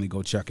y'all definitely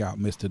go check out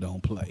Mr.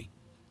 Don't Play.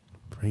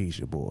 Praise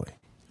your boy.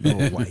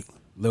 Lil White.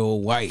 Lil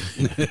White.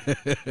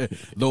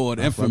 Lord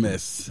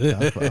Infamous.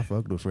 I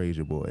fucked with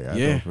Frazier Boy.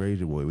 I thought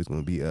Frazier Boy was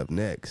going to be up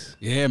next.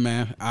 Yeah,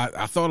 man.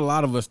 I thought a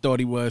lot of us thought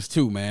he was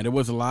too, man. There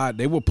was a lot.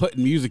 They were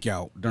putting music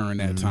out during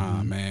that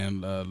time,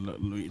 man.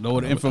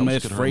 Lord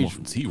Infamous,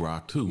 Frazier.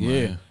 T-Rock too, yeah.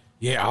 man.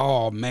 Yeah,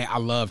 oh man, I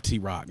love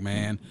T-Rock,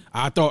 man.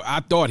 I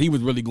thought he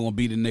was really going to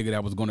be the nigga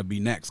that was going to be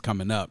next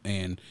coming up,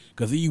 and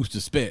because he used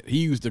to spit, he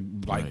used to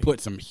put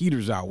some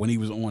heaters out when he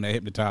was on that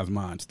Hypnotized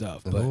Mind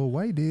stuff. But Lil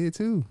White did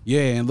too. Yeah,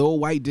 and Lil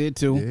White did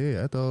too.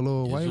 Yeah, I thought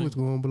Lil White was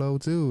going to blow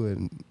too,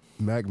 and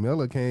Mac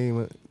Miller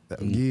came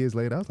years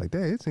later. I was like,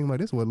 "Dang, it seemed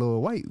like this was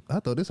Lil White. I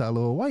thought this how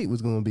Lil White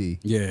was going to be."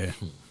 Yeah.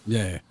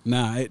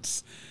 Nah,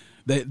 it's.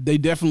 They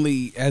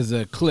definitely, as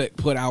a clique,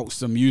 put out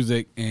some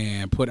music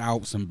and put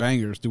out some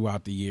bangers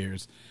throughout the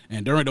years.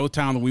 And during those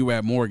times when we were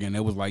at Morgan,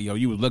 it was like, yo,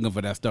 you was looking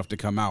for that stuff to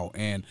come out.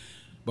 And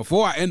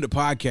before I end the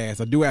podcast,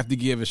 I do have to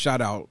give a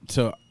shout out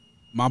to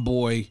my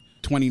boy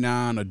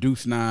 29 or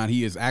Deuce 9.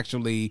 He is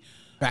actually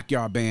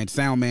Backyard Band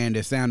sound man,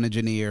 their sound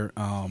engineer,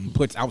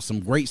 puts out some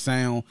great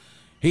sound.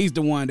 He's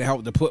the one that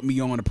helped to put me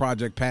on the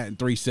Project Patent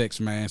 3.6,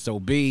 man. So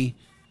B,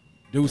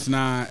 Deuce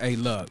 9, hey,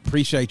 look,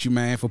 appreciate you,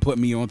 man, for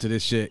putting me onto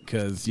this shit,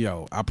 because,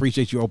 yo, I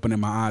appreciate you opening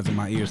my eyes and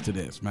my ears to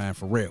this, man,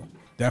 for real.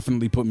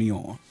 Definitely put me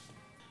on.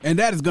 And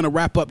that is going to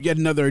wrap up yet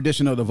another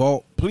edition of The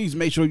Vault. Please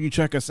make sure you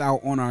check us out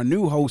on our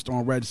new host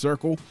on Red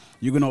Circle.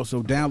 You can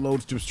also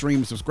download, stream,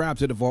 and subscribe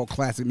to The Vault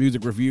Classic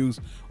Music Reviews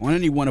on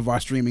any one of our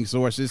streaming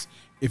sources.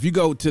 If you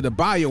go to the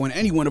bio on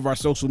any one of our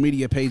social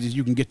media pages,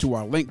 you can get to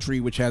our link tree,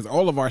 which has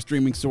all of our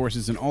streaming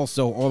sources and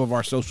also all of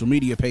our social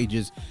media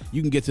pages.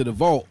 You can get to The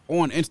Vault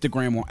on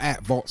Instagram on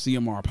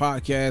 @VaultCMR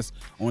Podcast,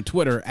 on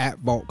Twitter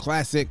 @Vault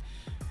Classic,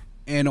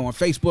 and on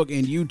Facebook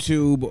and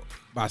YouTube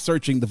by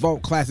searching The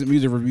Vault Classic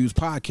Music Reviews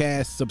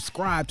Podcast.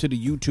 Subscribe to the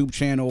YouTube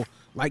channel,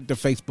 like the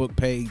Facebook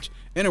page,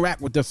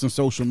 interact with us on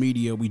social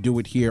media. We do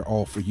it here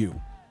all for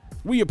you.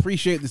 We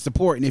appreciate the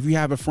support, and if you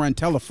have a friend,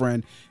 tell a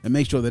friend, and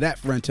make sure that that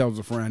friend tells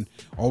a friend.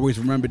 Always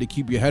remember to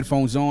keep your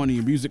headphones on and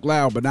your music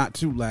loud, but not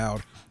too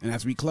loud. And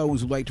as we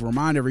close, we'd like to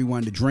remind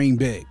everyone to dream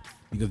big,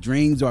 because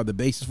dreams are the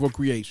basis for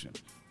creation.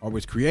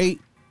 Always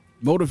create,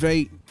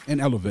 motivate,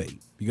 and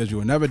elevate, because you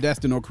were never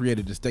destined or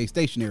created to stay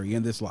stationary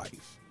in this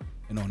life.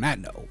 And on that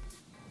note,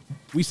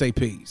 we say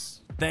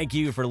peace. Thank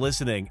you for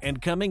listening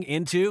and coming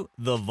into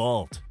The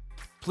Vault.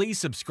 Please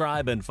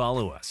subscribe and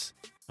follow us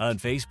on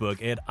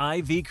Facebook at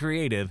IV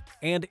Creative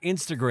and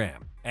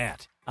Instagram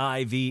at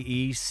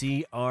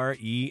IVECRE8.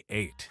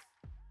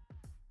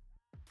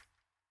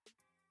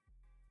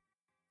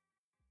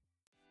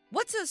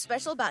 What's so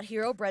special about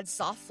Hero Bread's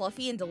soft,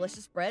 fluffy, and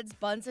delicious breads,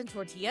 buns, and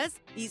tortillas?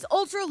 These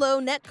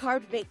ultra-low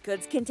net-carb baked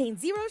goods contain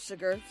zero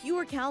sugar,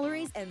 fewer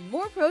calories, and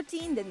more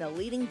protein than the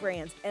leading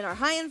brands, and are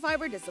high in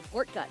fiber to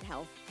support gut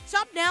health.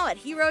 Shop now at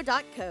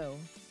Hero.co.